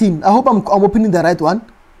 16, 19. I hope I'm opening the right one.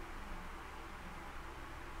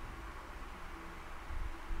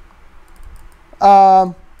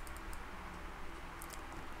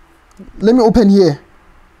 Let me open here.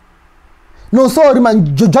 No, sorry,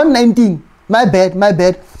 man. John 19. My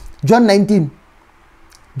bad. John 19.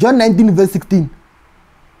 John 19, verse 16.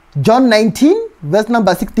 John 19, verse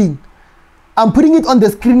number 16. I'm putting it on the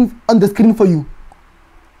screen for you.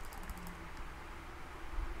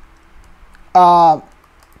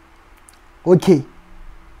 Okay.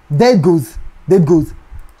 There it goes.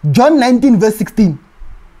 John 19, verse 16.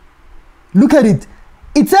 Look at it.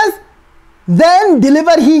 It says, "Then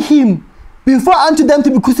delivered he him before unto them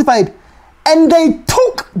to be crucified. And they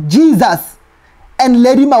took Jesus and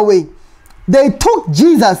led him away." They took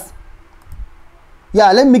Jesus.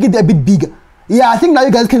 Yeah, let me make it a bit bigger. Yeah, I think now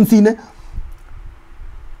you guys can see it.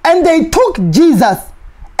 And they took Jesus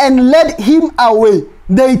and led him away.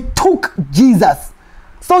 They took Jesus.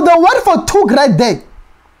 So the word for took right there.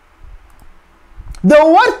 The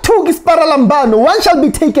word took is paralambano. One shall be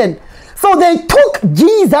taken. So they took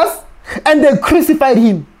Jesus and they crucified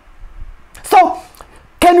him. So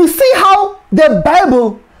can you see how the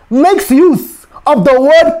Bible makes use of the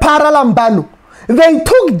word paralambano? They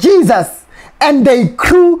took Jesus and they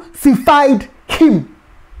crucified him.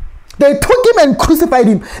 They took him and crucified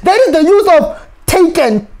him. That is the use of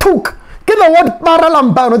taken, took. Get the word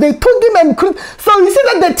paralambano. They took him and crucified. So you see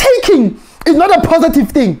that the taking is not a positive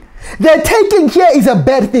thing. The taking here is a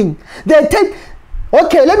bad thing.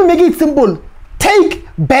 Okay, let me make it simple. Take,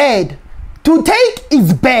 bad. To take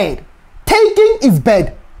is bad. Taking is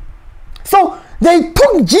bad. So they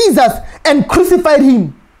took Jesus and crucified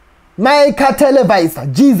him. My televisor,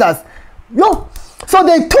 Jesus. No. So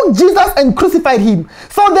they took Jesus and crucified him.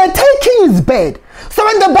 So the taking is bad. So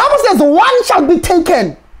when the Bible says one shall be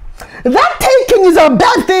taken, that taking is a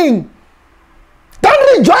bad thing.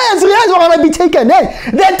 Don't rejoice, you're going to be taken. Hey,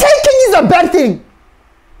 the taking is a bad thing.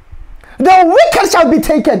 The wicked shall be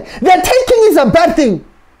taken. The taking is a bad thing.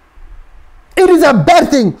 It is a bad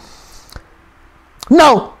thing.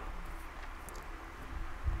 Now,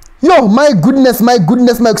 my goodness.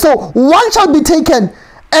 So one shall be taken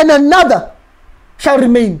and another shall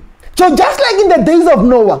remain. So just like in the days of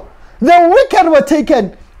Noah, the wicked were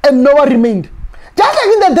taken and Noah remained. Just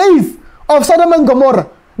like in the days of Sodom and Gomorrah,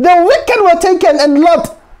 the wicked were taken and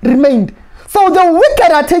Lot remained. So the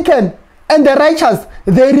wicked are taken and the righteous,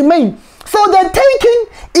 they remain. So the taking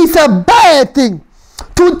is a bad thing.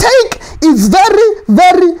 To take is very,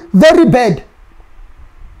 very, very bad.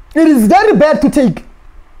 It is very bad to take.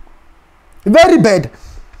 Very bad.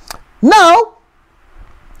 Now,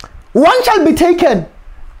 one shall be taken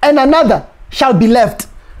and another shall be left.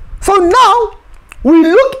 So now, we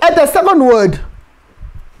look at the second word,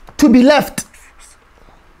 to be left.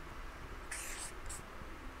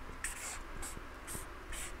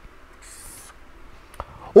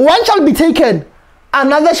 One shall be taken,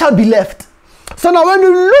 another shall be left. So now when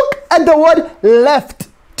you look at the word left,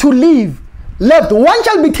 to leave, left, one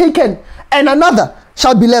shall be taken and another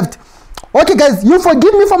shall be left. Okay guys, you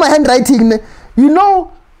forgive me for my handwriting. You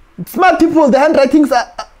know, smart people, the handwritings are,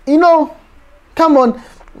 come on.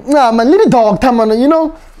 Nah, man, little dog, come on, you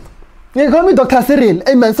call me Dr. Cyril,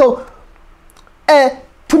 amen. So,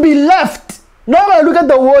 to be left, now I look at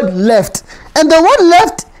the word left. And the word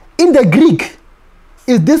left in the Greek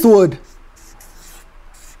is this word.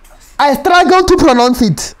 I struggle to pronounce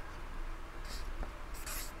it.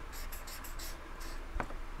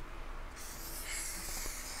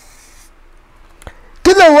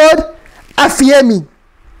 Get the word afiemi.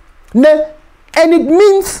 And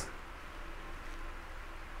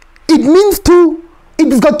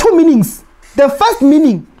it's got two meanings. The first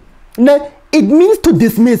meaning, it means to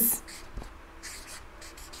dismiss.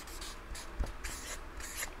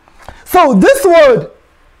 So this word,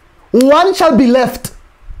 one shall be left.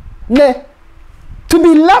 To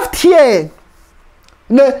be left here,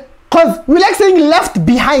 because we like saying left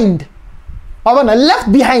behind. Left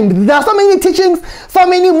behind. There are so many teachings, so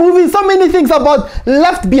many movies, so many things about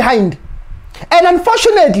left behind. And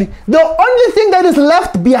unfortunately, the only thing that is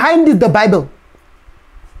left behind is the Bible.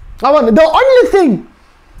 The only thing,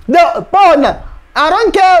 I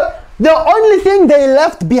don't care, the only thing they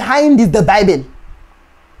left behind is the Bible.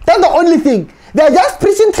 That's the only thing. They're just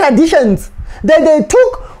preaching traditions that they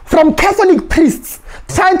took from Catholic priests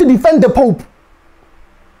trying to defend the Pope.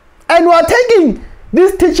 And we're taking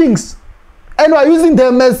these teachings and we're using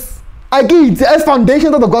them as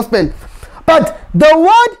foundations of the gospel. But the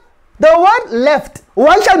word left,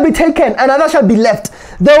 one shall be taken, another shall be left.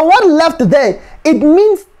 The word left there, it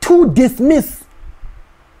means to dismiss.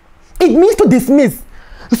 It means to dismiss.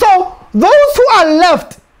 So those who are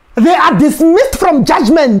left, they are dismissed from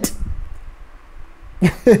judgment.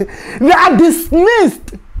 They are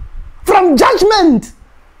dismissed from judgment.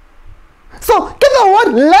 So get the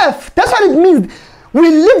word left. That's what it means. We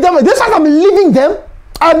leave them. This is why I'm leaving them.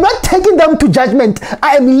 I'm not taking them to judgment.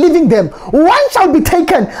 I am leaving them. One shall be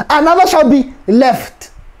taken, another shall be left.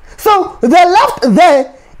 So the left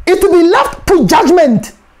there is to be left to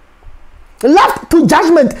judgment. Left to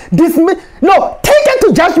judgment. Taken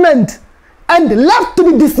to judgment and left to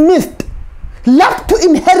be dismissed. Left to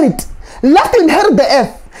inherit. Left to inherit the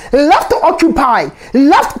earth. Left to occupy.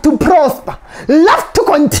 Left to prosper. Left to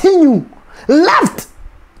continue. Left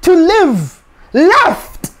to live.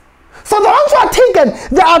 Left. So the ones who are taken,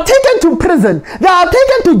 they are taken to prison. They are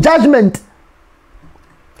taken to judgment.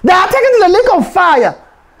 They are taken to the lake of fire.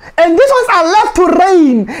 And these ones are left to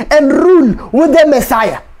reign and rule with the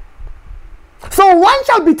Messiah. So one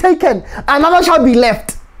shall be taken, another shall be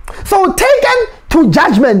left. So taken to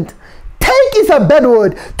judgment. Take is a bad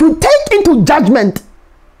word. To take into judgment.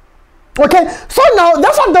 Okay, so now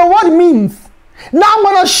that's what the word means. Now I'm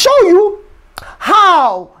going to show you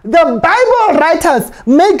how the Bible writers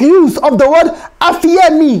make use of the word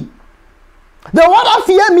afiemi. The word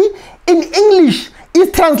afiemi in English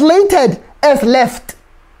is translated as left.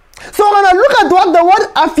 So I'm going to look at what the word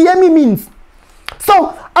afiemi means.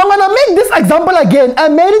 So I'm going to make this example again. I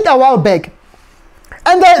made it a while back.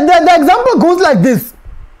 And the example goes like this.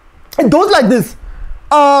 It goes like this.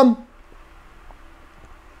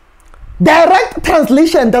 Direct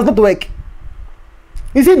translation does not work.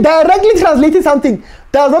 You see, directly translating something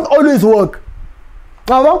does not always work.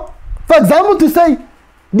 For example, to say,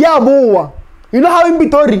 diaboa. You know how in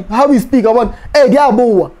Pitori, how we speak about, hey,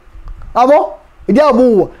 diaboa.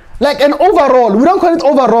 Diaboa. Like an overall. We don't call it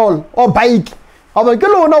overall or bike. It's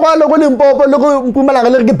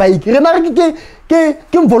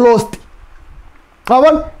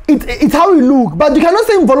how we look. But you cannot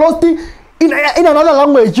say velocity in another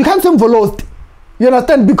language. You can't say velocity. You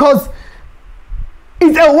understand? Because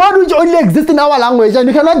it's a word which only exists in our language and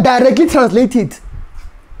you cannot directly translate it.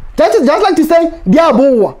 That is just like to say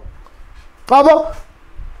diaboa.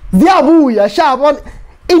 Diabuya, sharp.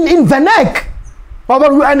 In vernac,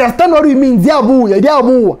 we understand what we mean,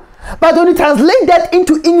 diabuya. But when you translate that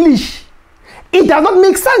into English, it does not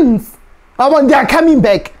make sense. They are coming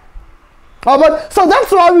back. So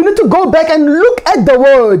that's why we need to go back and look at the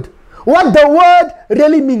word, what the word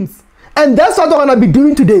really means. And that's what we're going to be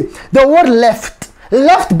doing today. The word left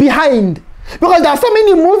behind. Because there are so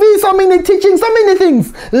many movies, so many teachings, so many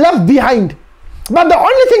things left behind. But the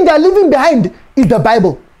only thing they are leaving behind is the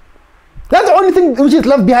Bible. That's the only thing which is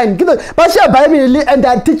left behind. But share Bible and they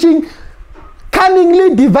are teaching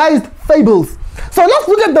cunningly devised fables. So let's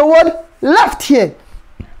look at the word left here.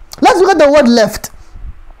 Let's look at the word left.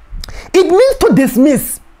 It means to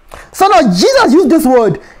dismiss. So now Jesus used this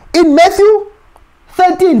word in Matthew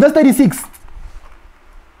 13 verse 36.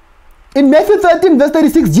 In Matthew 13 verse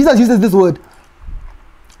 36, Jesus uses this word.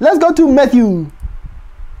 Let's go to Matthew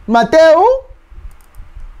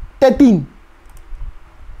 13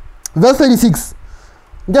 verse 36.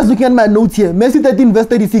 Just looking at my notes here. Matthew 13 verse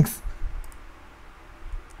 36.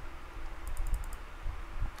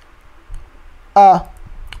 I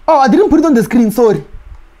didn't put it on the screen, sorry.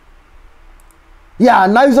 Yeah,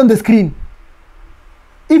 now it's on the screen.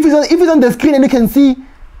 If it's on the screen and you can see,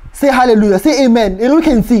 say hallelujah, say amen. And you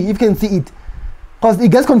can see, if you can see it. Because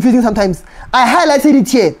it gets confusing sometimes. I highlighted it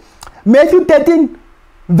here. Matthew 13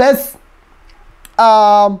 verse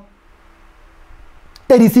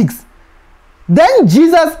 36. Then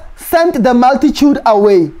Jesus sent the multitude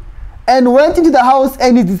away and went into the house,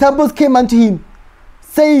 and his disciples came unto him,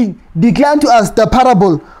 saying, declare to us the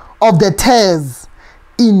parable of the tares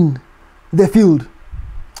in the field.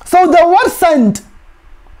 So the word sent,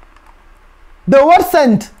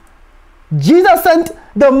 Jesus sent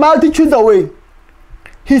the multitudes away.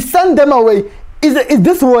 He sent them away. Is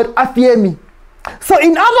this word afiemi? So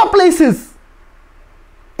in other places,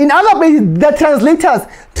 the translators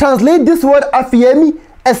translate this word afiemi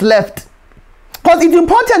as left. Because it's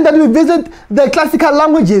important that we visit the classical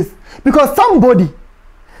languages, because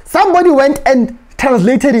somebody went and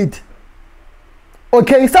translated it.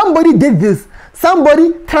 Okay, somebody did this.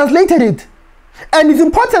 Somebody translated it. And it's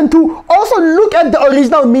important to also look at the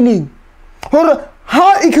original meaning, or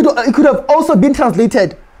how it could have also been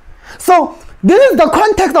translated. So this is the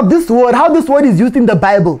context of this word, how this word is used in the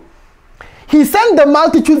Bible. He sent the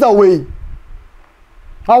multitudes away.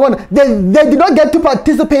 They did not get to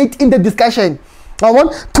participate in the discussion.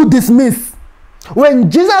 To dismiss. When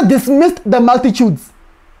Jesus dismissed the multitudes,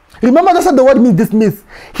 remember that's what the word means, dismiss.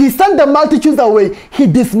 He sent the multitudes away. He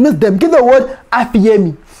dismissed them. Give the word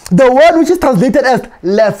afiemi. The word which is translated as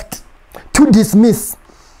left. To dismiss.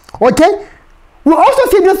 Okay? We also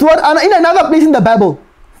see this word in another place in the Bible.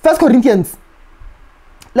 1 Corinthians.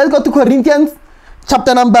 Let's go to Corinthians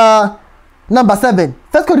chapter number 7.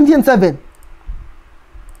 1 Corinthians 7.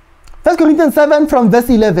 1 Corinthians 7 from verse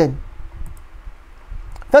 11.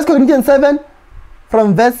 1 Corinthians 7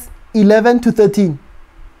 from verse 11 to 13.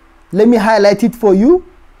 Let me highlight it for you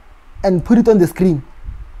and put it on the screen.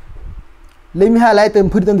 Let me highlight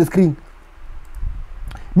and put it on the screen.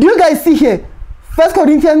 Do you guys see here? 1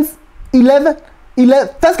 Corinthians 1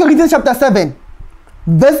 Corinthians chapter 7,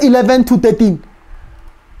 verse 11 to 13.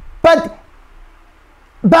 But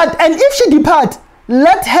and if she depart,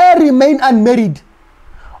 let her remain unmarried,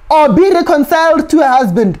 or be reconciled to her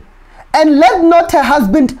husband, and let not her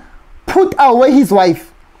husband put away his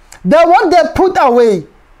wife. The word they put away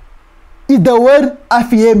is the word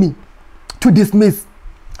afiemi, to dismiss.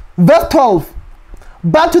 Verse 12.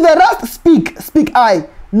 But to the rest speak I,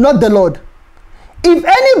 not the Lord. If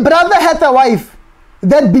any brother hath a wife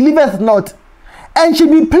that believeth not, and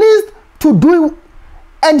should be pleased to dwell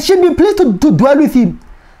with him,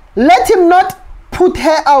 let him not put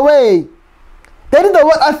her away. That is the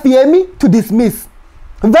word afiemi, to dismiss.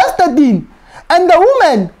 Verse 13. And the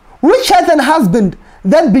woman which hath an husband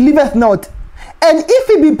that believeth not, and if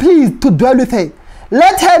he be pleased to dwell with her,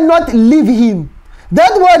 let her not leave him.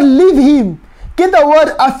 That word leave him, get the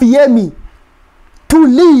word afiemi, to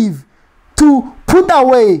leave, to put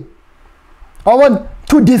away, or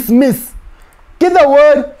to dismiss. Get the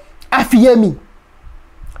word afiemi,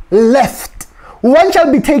 left. One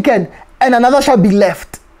shall be taken and another shall be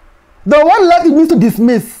left. The word left, it means to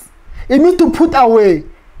dismiss. It means to put away.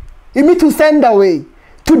 It means to send away,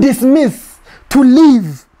 to dismiss, to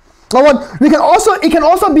leave. It can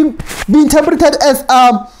also be interpreted as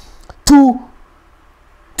to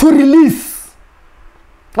release.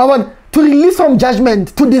 To release from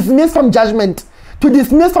judgment, to dismiss from judgment, to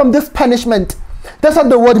dismiss from this punishment. That's what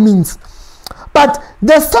the word means. But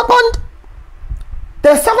the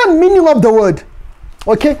second meaning of the word,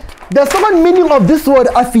 okay, the second meaning of this word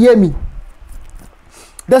afiemi.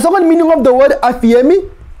 The second meaning of the word afiemi.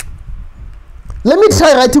 Let me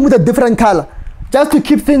try writing with a different color, just to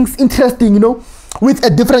keep things interesting, with a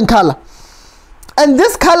different color. And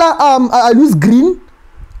this color, I use green.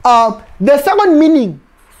 The second meaning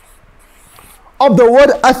of the word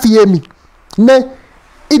afiemi,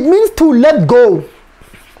 it means to let go.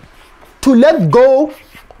 To let go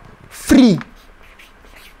free.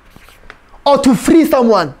 Or to free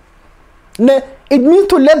someone. It means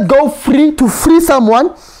to let go free, to free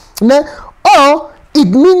someone. Or it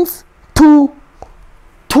means to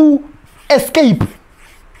escape.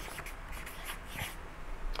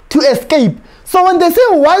 To escape. So when they say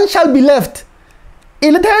one shall be left,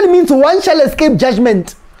 it literally means one shall escape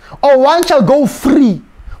judgment, or one shall go free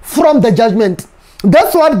from the judgment.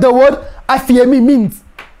 That's what the word afiemi means.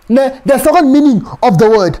 The second meaning of the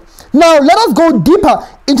word. Now let us go deeper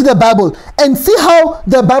into the Bible and see how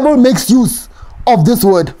the Bible makes use of this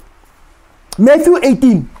word. Matthew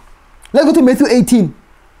 18. Let's go to Matthew 18.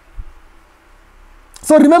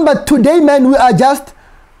 So remember, today, man, we are just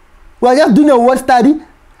doing a word study,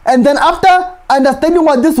 and then after understanding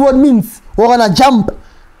what this word means, we're gonna jump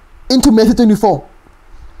into Matthew 24.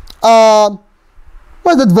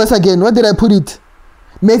 What's that verse again? Where did I put it?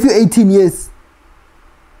 Matthew 18, yes.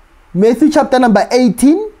 Matthew chapter number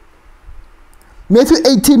 18. Matthew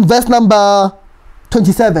 18, verse number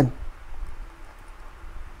 27.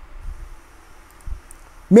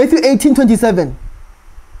 Matthew 18, 27.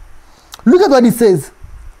 Look at what it says.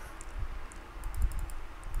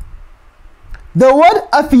 The word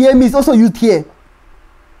afiemi is also used here.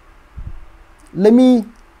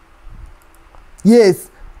 Yes.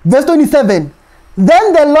 Verse 27.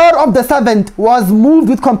 Then the Lord of the servant was moved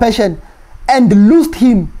with compassion and loosed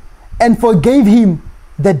him and forgave him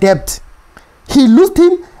the debt. He loosed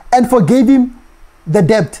him and forgave him the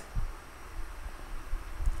debt.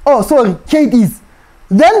 Oh, sorry. Here it is.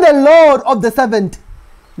 Then the Lord of the servant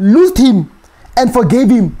loosed him and forgave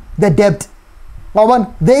him the debt.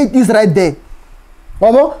 There it is right there.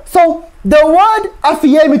 So the word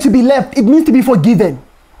afiemi, to be left, it means to be forgiven.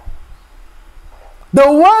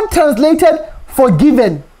 The word translated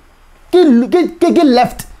forgiven, get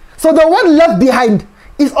left. So the word left behind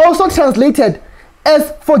is also translated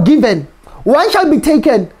as forgiven. One shall be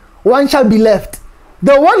taken, one shall be left.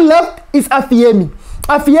 The word left is afiemi.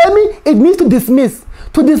 Afiemi, it means to dismiss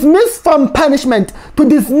from punishment, to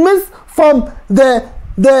dismiss from the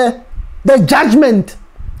judgment.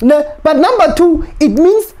 But number two, it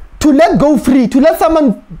means to let go free, to let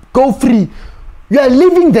someone go free. You are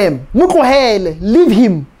leaving them. Leave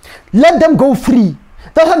him. Let them go free.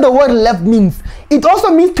 That's what the word left means. It also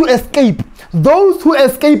means to escape. Those who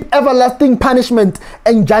escape everlasting punishment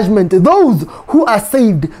and judgment. Those who are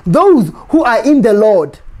saved. Those who are in the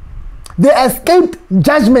Lord. They escaped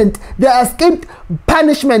judgment. They escaped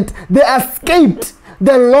punishment. They escaped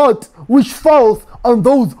the Lord which falls on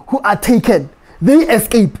those who are taken. They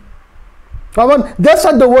escape. That's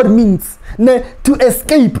what the word means. To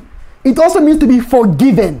escape. It also means to be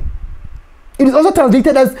forgiven. It is also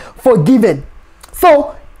translated as forgiven.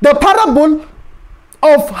 So the parable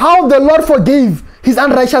of how the Lord forgave his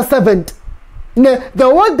unrighteous servant.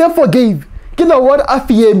 The word they forgave is the word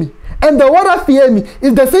afiemi. And the word afiemi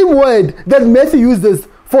is the same word that Matthew uses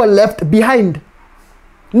for left behind.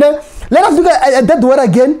 Now, let us look at that word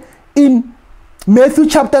again in Matthew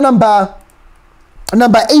chapter number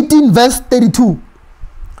 18, verse 32.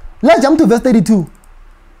 Let's jump to verse 32.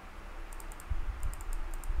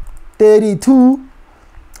 32.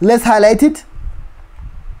 Let's highlight it.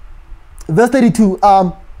 Verse 32.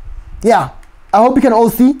 I hope you can all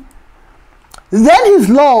see. Then his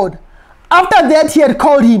Lord, after that he had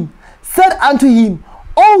called him, said unto him,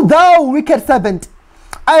 O thou wicked servant,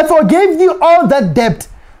 I forgave thee all that debt,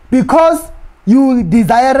 because you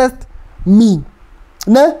desirest me.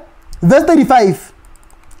 Verse 35.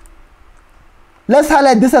 Let's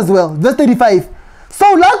highlight this as well. Verse 35.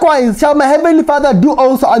 So likewise shall my heavenly Father do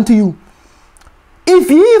also unto you, if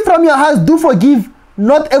ye from your hearts do forgive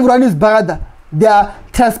not everyone his brother their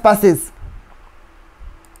trespasses.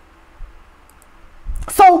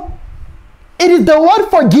 So it is the word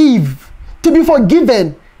forgive, to be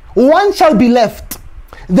forgiven. One shall be left.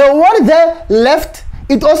 The word there, left,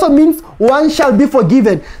 it also means one shall be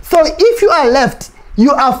forgiven. So if you are left,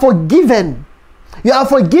 you are forgiven. You are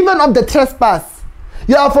forgiven of the trespass.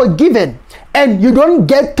 You are forgiven. And you don't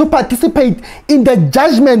get to participate in the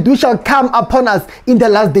judgment which shall come upon us in the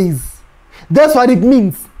last days. That's what it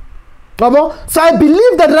means. So I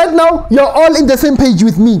believe that right now you're all in the same page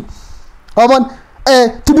with me.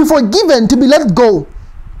 To be forgiven, to be let go.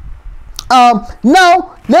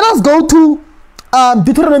 Now let us go to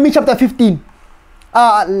Deuteronomy chapter 15.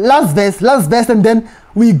 Last verse, and then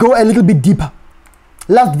we go a little bit deeper.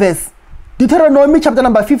 Last verse, Deuteronomy chapter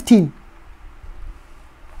number 15.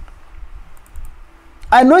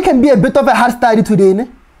 I know it can be a bit of a hard study today, ne?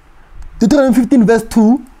 Deuteronomy 15 verse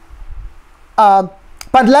 2.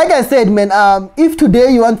 But like I said, man, if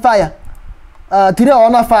today you want fire, today I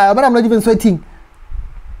want fire, but I'm not even sweating.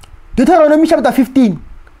 Deuteronomy chapter 15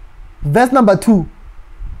 verse number 2.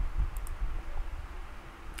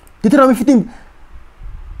 Deuteronomy 15.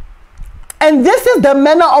 And this is the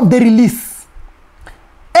manner of the release.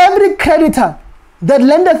 Every creditor that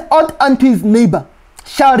lendeth aught unto his neighbor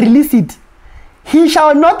shall release it. He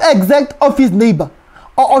shall not exact of his neighbor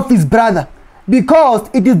or of his brother, because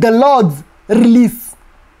it is the Lord's release.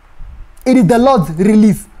 It is the Lord's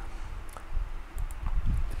release.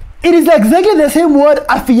 It is exactly the same word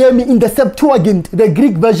aphiemi in the Septuagint, the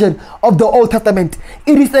Greek version of the Old Testament.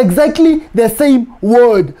 It is exactly the same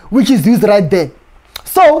word which is used right there.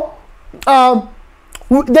 So,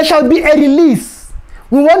 there shall be a release.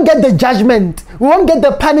 We won't get the judgment. We won't get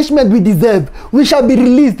the punishment we deserve. We shall be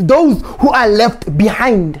released, those who are left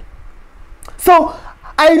behind. So,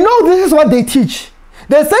 I know this is what they teach.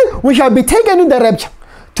 They say we shall be taken in the rapture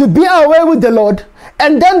to be away with the Lord,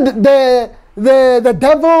 and then the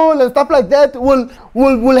devil and stuff like that will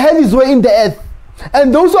have his way in the earth,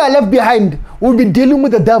 and those who are left behind will be dealing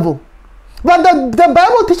with the devil. But the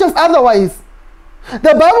Bible teaches otherwise.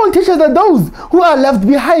 The Bible teaches that those who are left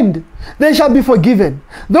behind, they shall be forgiven.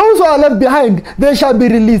 Those who are left behind, they shall be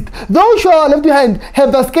released. Those who are left behind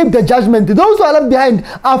have escaped the judgment. Those who are left behind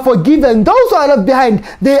are forgiven. Those who are left behind,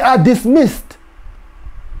 they are dismissed.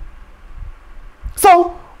 So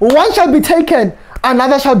one shall be taken,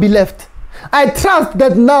 another shall be left. I trust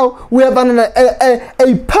that now we have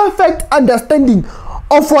a perfect understanding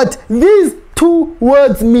of what these two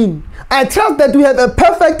words mean. I trust that we have a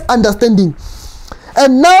perfect understanding.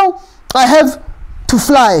 And now I have to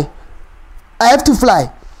fly. I have to fly.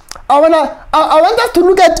 I want us to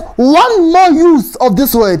look at one more use of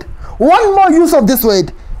this word. One more use of this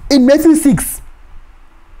word in Matthew 6.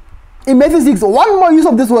 In Matthew 6, one more use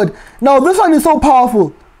of this word. Now this one is so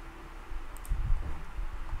powerful.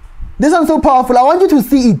 This one is so powerful. I want you to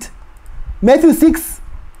see it. Matthew 6,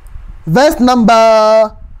 verse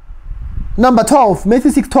number 12.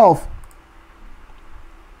 Matthew 6, 12.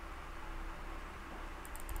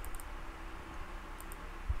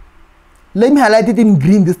 Let me highlight it in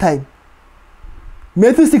green this time.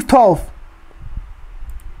 Matthew 6:12.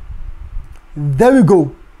 There we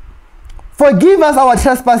go. Forgive us our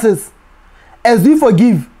trespasses as we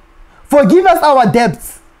forgive. Forgive us our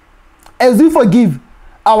debts as we forgive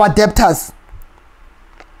our debtors.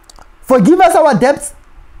 Forgive us our debts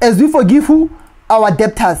as we forgive who? Our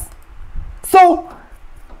debtors. So,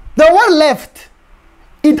 the word left,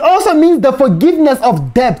 it also means the forgiveness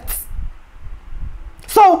of debts.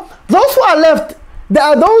 So, those who are left, they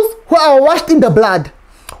are those who are washed in the blood,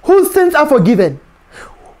 whose sins are forgiven,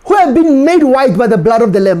 who have been made white by the blood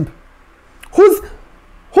of the Lamb, whose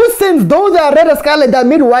sins, those that are red as scarlet, are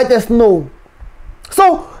made white as snow.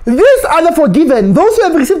 So, these are the forgiven, those who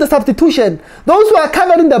have received the substitution, those who are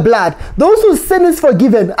covered in the blood, those whose sin is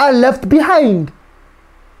forgiven are left behind.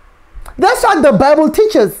 That's what the Bible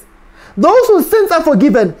teaches. Those whose sins are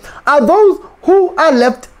forgiven are those who are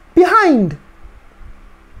left behind.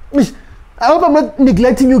 I hope I'm not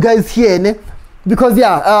neglecting you guys here, ne? Because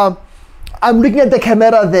I'm looking at the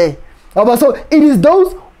camera there. So it is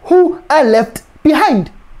those who are left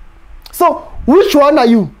behind. So which one are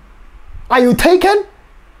you? Are you taken,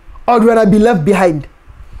 or will I be left behind?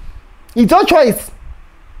 It's your choice.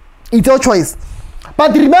 It's your choice.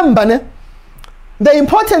 But remember, ne, the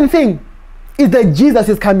important thing is that Jesus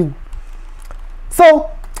is coming. So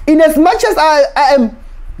in as much as I am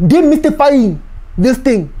demystifying this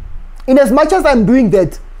thing, in as much as I'm doing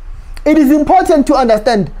that, it is important to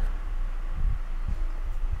understand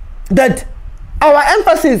that our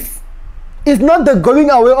emphasis is not the going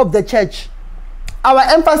away of the church. Our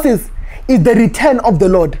emphasis is the return of the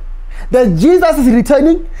Lord. That Jesus is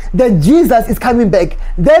returning, that Jesus is coming back.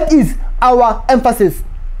 That is our emphasis.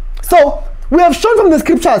 So we have shown from the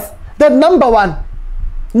scriptures that number one,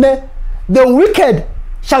 the wicked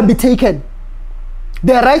shall be taken,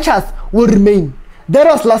 the righteous will remain. That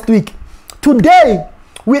was last week. Today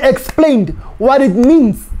we explained what it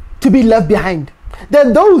means to be left behind.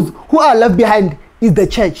 That those who are left behind is the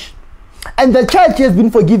church, and the church has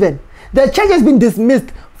been forgiven. The church has been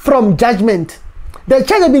dismissed from judgment. The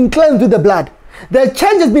church has been cleansed with the blood. The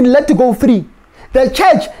church has been let to go free. The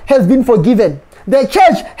church has been forgiven. The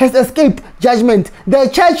church has escaped judgment. The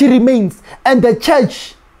church remains, and the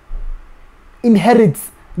church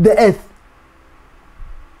inherits the earth.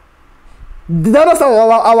 That was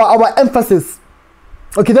our emphasis.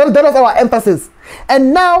 Okay, that was our emphasis.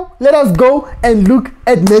 And now let us go and look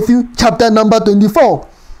at Matthew chapter number 24.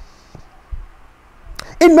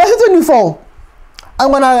 In Matthew 24,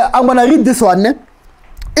 I'm gonna read this one.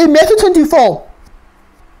 In Matthew 24,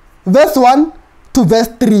 verse 1 to verse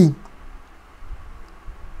 3.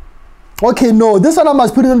 Okay, no, this one I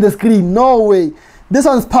must put it on the screen. No way. This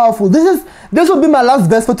one's powerful. This will be my last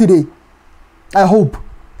verse for today. I hope.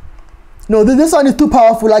 No, this one is too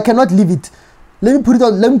powerful. I cannot leave it. Let me put it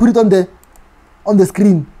on the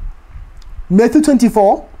screen. Matthew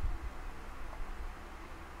 24.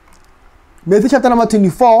 Matthew chapter number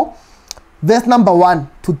 24, verse number 1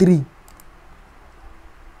 to 3.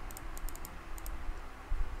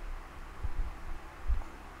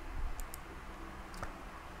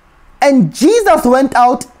 And Jesus went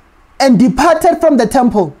out and departed from the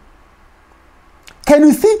temple. Can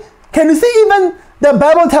you see? Even the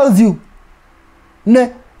Bible tells you.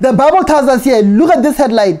 The Bible tells us here, look at this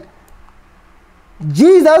headline.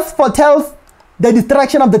 Jesus foretells the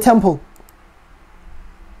destruction of the temple.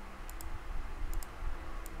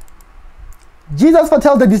 Jesus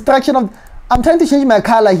foretells the destruction of... I'm trying to change my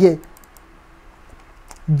color here.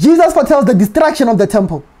 Jesus foretells the destruction of the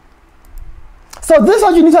temple. So this is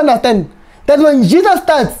what you need to understand. That when Jesus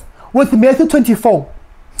starts with Matthew 24,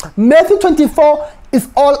 Matthew 24 is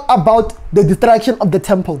all about the destruction of the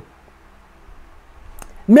temple.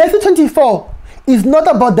 Matthew 24 is not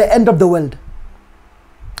about the end of the world.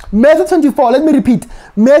 Matthew 24, let me repeat.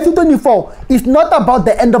 Matthew 24 is not about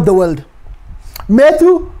the end of the world.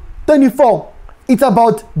 Matthew 24, it's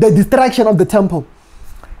about the destruction of the temple.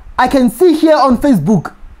 I can see here on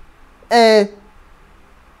Facebook a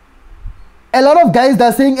lot of guys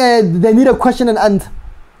that are saying they need a question and answer.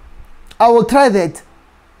 I will try that.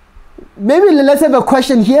 Maybe let's have a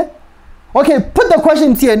question here. Okay, put the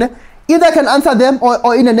questions here. Either I can answer them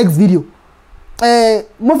or in the next video.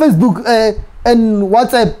 More Facebook and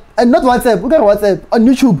WhatsApp, and not WhatsApp, look at WhatsApp, on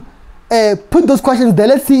YouTube. Put those questions there.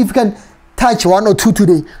 Let's see if we can touch one or two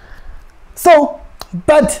today. So,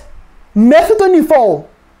 but Matthew 24,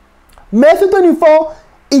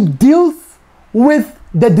 it deals with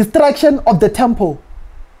the destruction of the temple,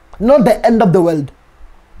 not the end of the world.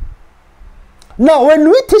 Now, when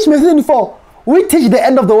we teach Matthew 24, we teach the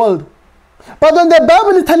end of the world. But when the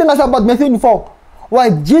Bible is telling us about Matthew 24,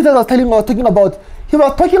 what Jesus was talking about, he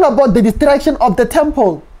was talking about the destruction of the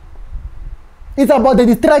temple. It's about the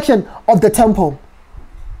destruction of the temple.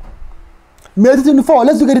 Matthew 24,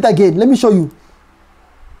 let's look at it again. Let me show you.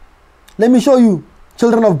 Let me show you,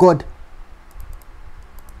 children of God.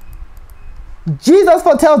 Jesus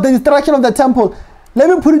foretells the destruction of the temple. Let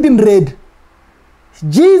me put it in red.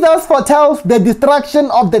 Jesus foretells the destruction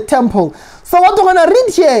of the temple. So what we're going to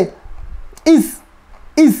read here is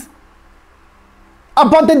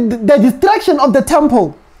about the destruction of the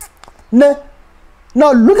temple.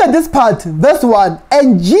 Now look at this part, verse 1.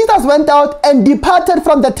 And Jesus went out and departed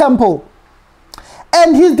from the temple.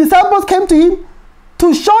 And his disciples came to him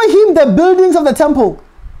to show him the buildings of the temple.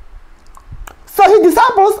 So his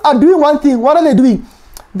disciples are doing one thing. What are they doing?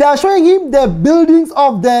 They are showing him the buildings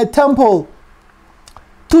of the temple.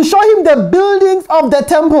 To show him the buildings of the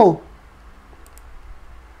temple.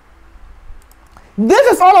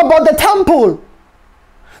 This is all about the temple.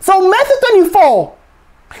 So Matthew 24,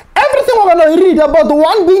 everything we're going to read about the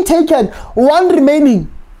one being taken, one remaining,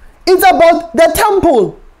 it's about the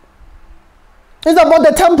temple. It's about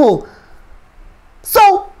the temple.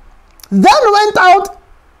 So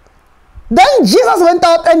then Jesus went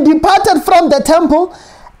out and departed from the temple,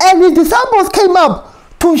 and his disciples came up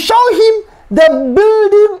to show him the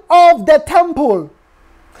building of the temple.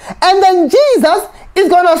 And then Jesus is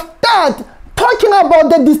going to start talking about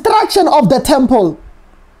the destruction of the temple.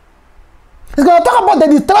 He's going to talk about the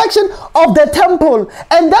destruction of the temple.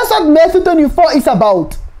 And that's what Matthew 24 is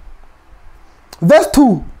about. Verse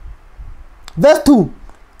 2. Verse 2.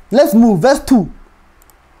 Let's move. Verse 2.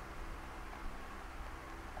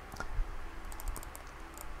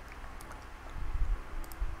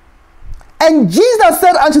 And Jesus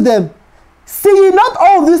said unto them, see ye not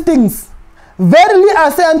all these things? Verily I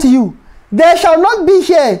say unto you, there shall not be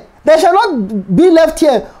left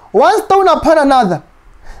here one stone upon another,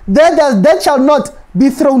 that shall not be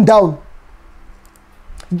thrown down.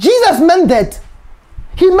 Jesus meant that.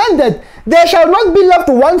 He meant that there shall not be left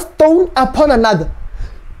one stone upon another.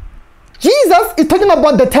 Jesus is talking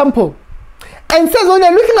about the temple and says, when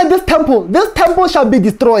you're looking at this temple shall be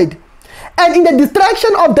destroyed. And in the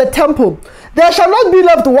destruction of the temple, there shall not be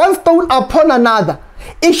left one stone upon another.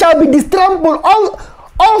 It shall be trampled.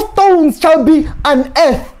 All stones shall be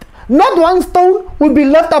unearthed. Not one stone will be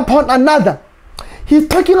left upon another. He's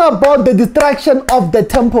talking about the destruction of the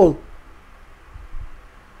temple.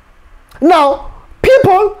 Now,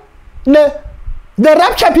 people, the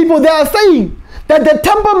rapture people, they are saying that the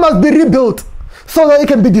temple must be rebuilt so that it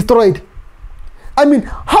can be destroyed. I mean,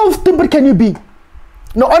 how stupid can you be?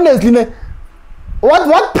 No, honestly,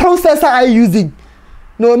 what processor are you using?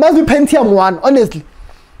 No, it must be Pentium 1, honestly.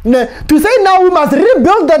 To say now we must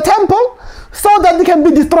rebuild the temple so that it can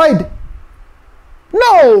be destroyed.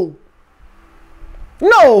 No.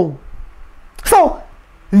 No. So,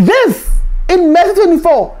 this in Matthew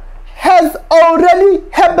 24 has already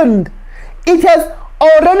happened. It has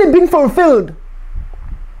already been fulfilled.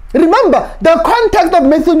 Remember, the context of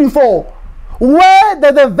Matthew 24, where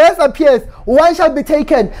the verse appears, one shall be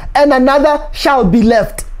taken and another shall be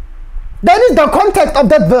left. That is the context of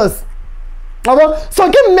that verse. So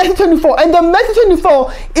again, Matthew 24, and the Matthew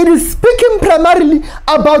 24, it is speaking primarily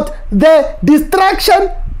about the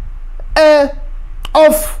destruction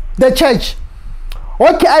of the church.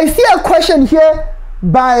 Okay, I see a question here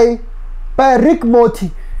by Rick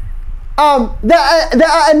Morty. There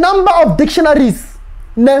are a number of dictionaries,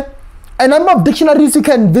 a number of dictionaries you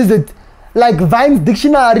can visit, like Vine's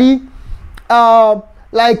dictionary,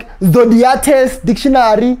 like Zodiates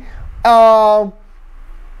dictionary,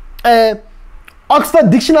 Oxford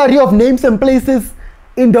Dictionary of Names and Places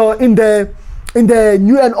in the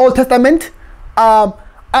New and Old Testament.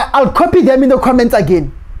 I'll copy them in the comments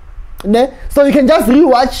again. So you can just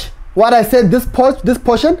rewatch what I said this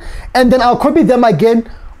portion, and then I'll copy them again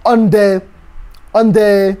on the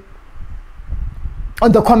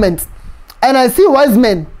comments. And I see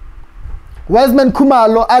Wiseman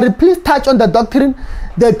Kumalo, please touch on the doctrine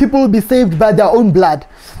that people will be saved by their own blood.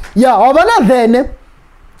 Yeah,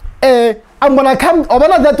 I'm gonna come over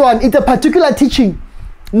that one. It's a particular teaching.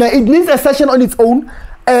 Now it needs a session on its own.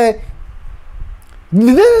 This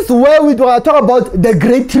is where we talk about the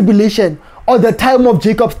Great Tribulation or the time of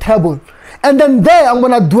Jacob's trouble, and then there I'm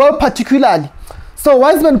gonna dwell particularly. So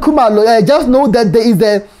Wiseman Kumalo, just know that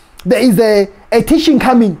there is a teaching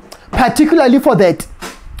coming particularly for that.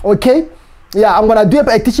 Okay, yeah, I'm gonna do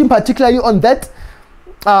a teaching particularly on that.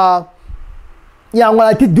 Yeah, I'm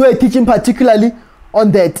gonna do a teaching particularly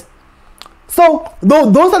on that. So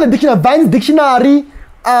those are the dictionary, Vine's dictionary,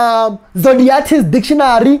 Zodiates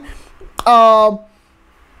dictionary.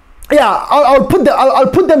 Yeah, I'll put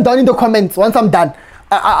them down in the comments once I'm done.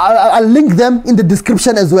 I'll link them in the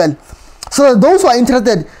description as well, so those who are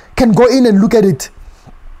interested can go in and look at it.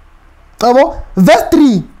 Verse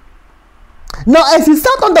 3. Now as he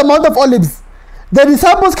sat on the Mount of Olives, the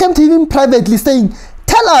disciples came to him privately, saying,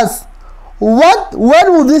 tell us,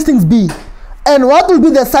 when will these things be? And what will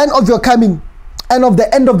be the sign of your coming and of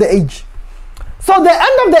the end of the age? So the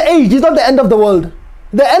end of the age is not the end of the world.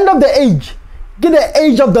 The end of the age, get the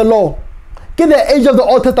age of the law, get the age of the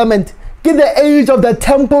Old Testament, get the age of the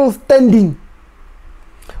temple standing.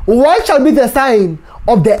 What shall be the sign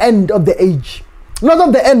of the end of the age? Not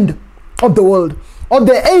of the end of the world, of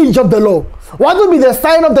the age of the law. What will be the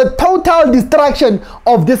sign of the total destruction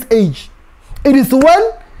of this age? It is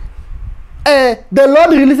when the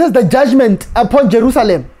Lord releases the judgment upon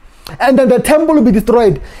Jerusalem, and then the temple will be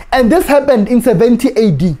destroyed. And this happened in 70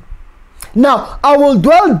 AD. Now, I will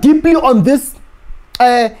dwell deeply on this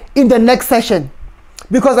in the next session,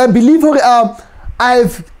 because I believe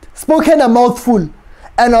I've spoken a mouthful,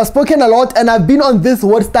 and I've spoken a lot, and I've been on this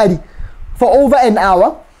word study for over an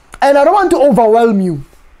hour, and I don't want to overwhelm you.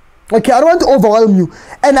 Okay, I don't want to overwhelm you.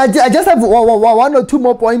 And I just have one or two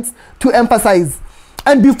more points to emphasize.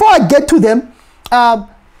 And before I get to them,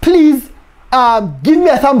 please give me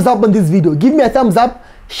a thumbs up on this video. Give me a thumbs up.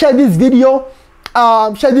 Share this video.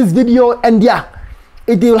 And yeah,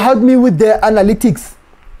 it will help me with the analytics.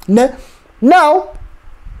 Now,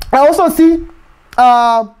 I also see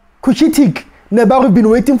Kushitik. Never, we've been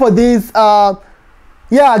waiting for this.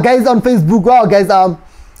 Yeah, guys on Facebook. Wow, guys.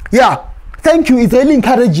 Yeah, thank you. It's really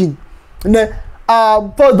encouraging.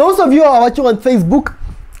 For those of you who are watching on Facebook,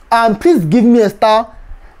 please give me a star.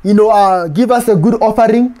 Give us a good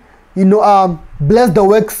offering. Bless the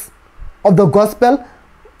works of the gospel.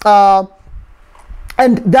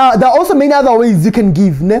 And there are also many other ways you can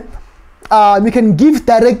give. You can give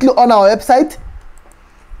directly on our website.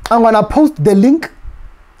 I'm gonna post the link.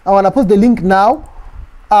 Now.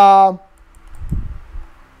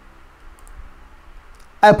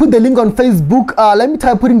 I put the link on Facebook. Let me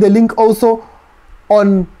try putting the link also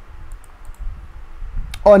on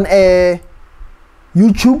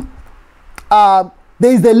YouTube.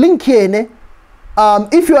 There is the link here.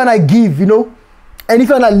 If you wanna give, and if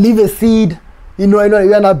you wanna leave a seed, you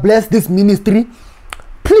wanna bless this ministry,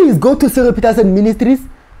 please go to Cyril Peterson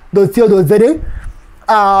Ministries.co.za.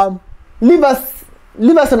 Leave us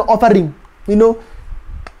an offering.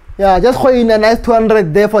 Yeah, just throw in a nice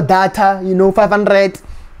 200 there for data. 500.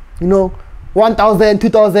 1,000,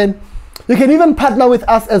 2,000. You can even partner with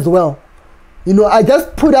us as well. I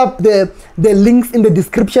just put up the links in the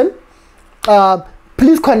description.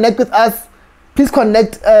 Please connect with us. Please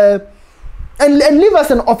connect and leave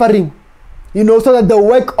us an offering. So that the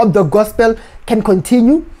work of the gospel can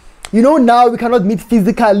continue. Now we cannot meet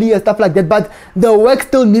physically and stuff like that, but the work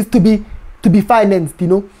still needs to be financed.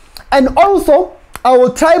 And also I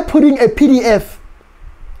will try putting a PDF.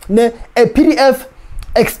 A PDF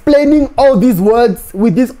explaining all these words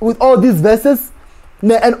with all these verses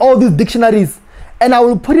and all these dictionaries, and I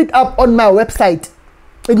will put it up on my website.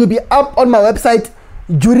 It will be up on my website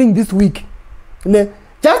during this week.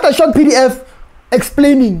 Just a short PDF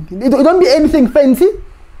explaining. It don't be anything fancy.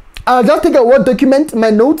 I'll just take a Word document, my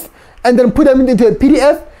notes, and then put them into a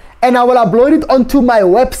PDF, and I will upload it onto my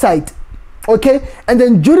website. Okay, and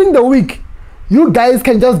then during the week you guys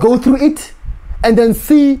can just go through it and then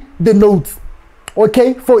see the notes,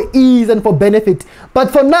 okay, for ease and for benefit.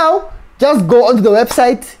 But for now, just go onto the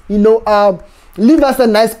website, leave us a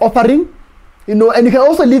nice offering, and you can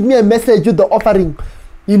also leave me a message with the offering,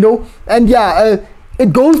 and yeah,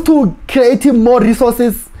 it goes to creating more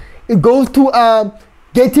resources. It goes to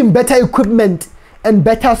getting better equipment and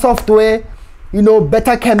better software,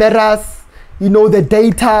 better cameras, the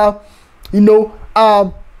data,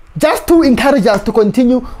 just to encourage us to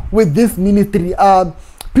continue with this ministry.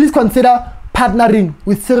 Please consider partnering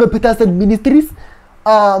with Cyril Peterson Ministries.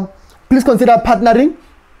 Please consider partnering.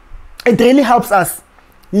 It really helps us.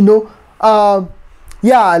 Yeah,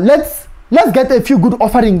 let's get a few good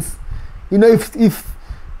offerings. If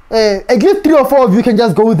at least 3 or 4 of you can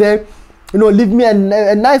just go there, leave me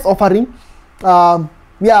a nice offering.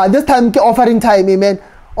 Yeah, this time offering time, amen.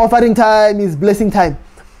 Offering time is blessing time.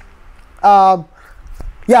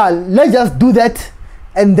 Yeah, let's just do that,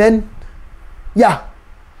 and then yeah,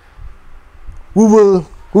 we will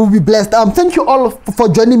be blessed. Thank you all for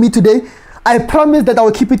joining me today. I promise that I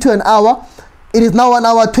will keep it to an hour. It is now 1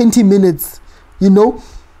 hour 20 minutes.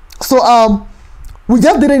 So we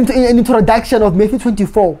just did an introduction of Matthew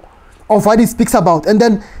 24 of what it speaks about, and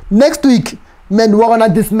then next week, man, we're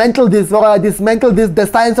gonna dismantle this. The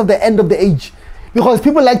science of the end of the age, because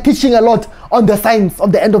people like teaching a lot on the science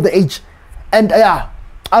of the end of the age, and yeah,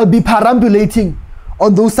 I'll be perambulating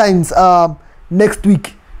on those signs next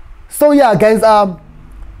week. So yeah, guys,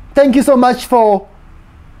 thank you so much for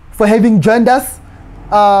having joined us.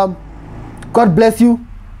 God bless you.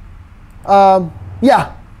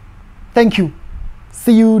 Yeah, thank you.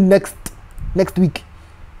 See you next week.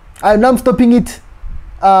 Now I'm stopping it.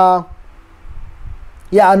 Yeah,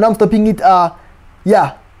 now I'm stopping it.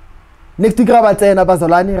 Yeah, next week rabatsena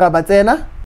bazalwane, rabatsena.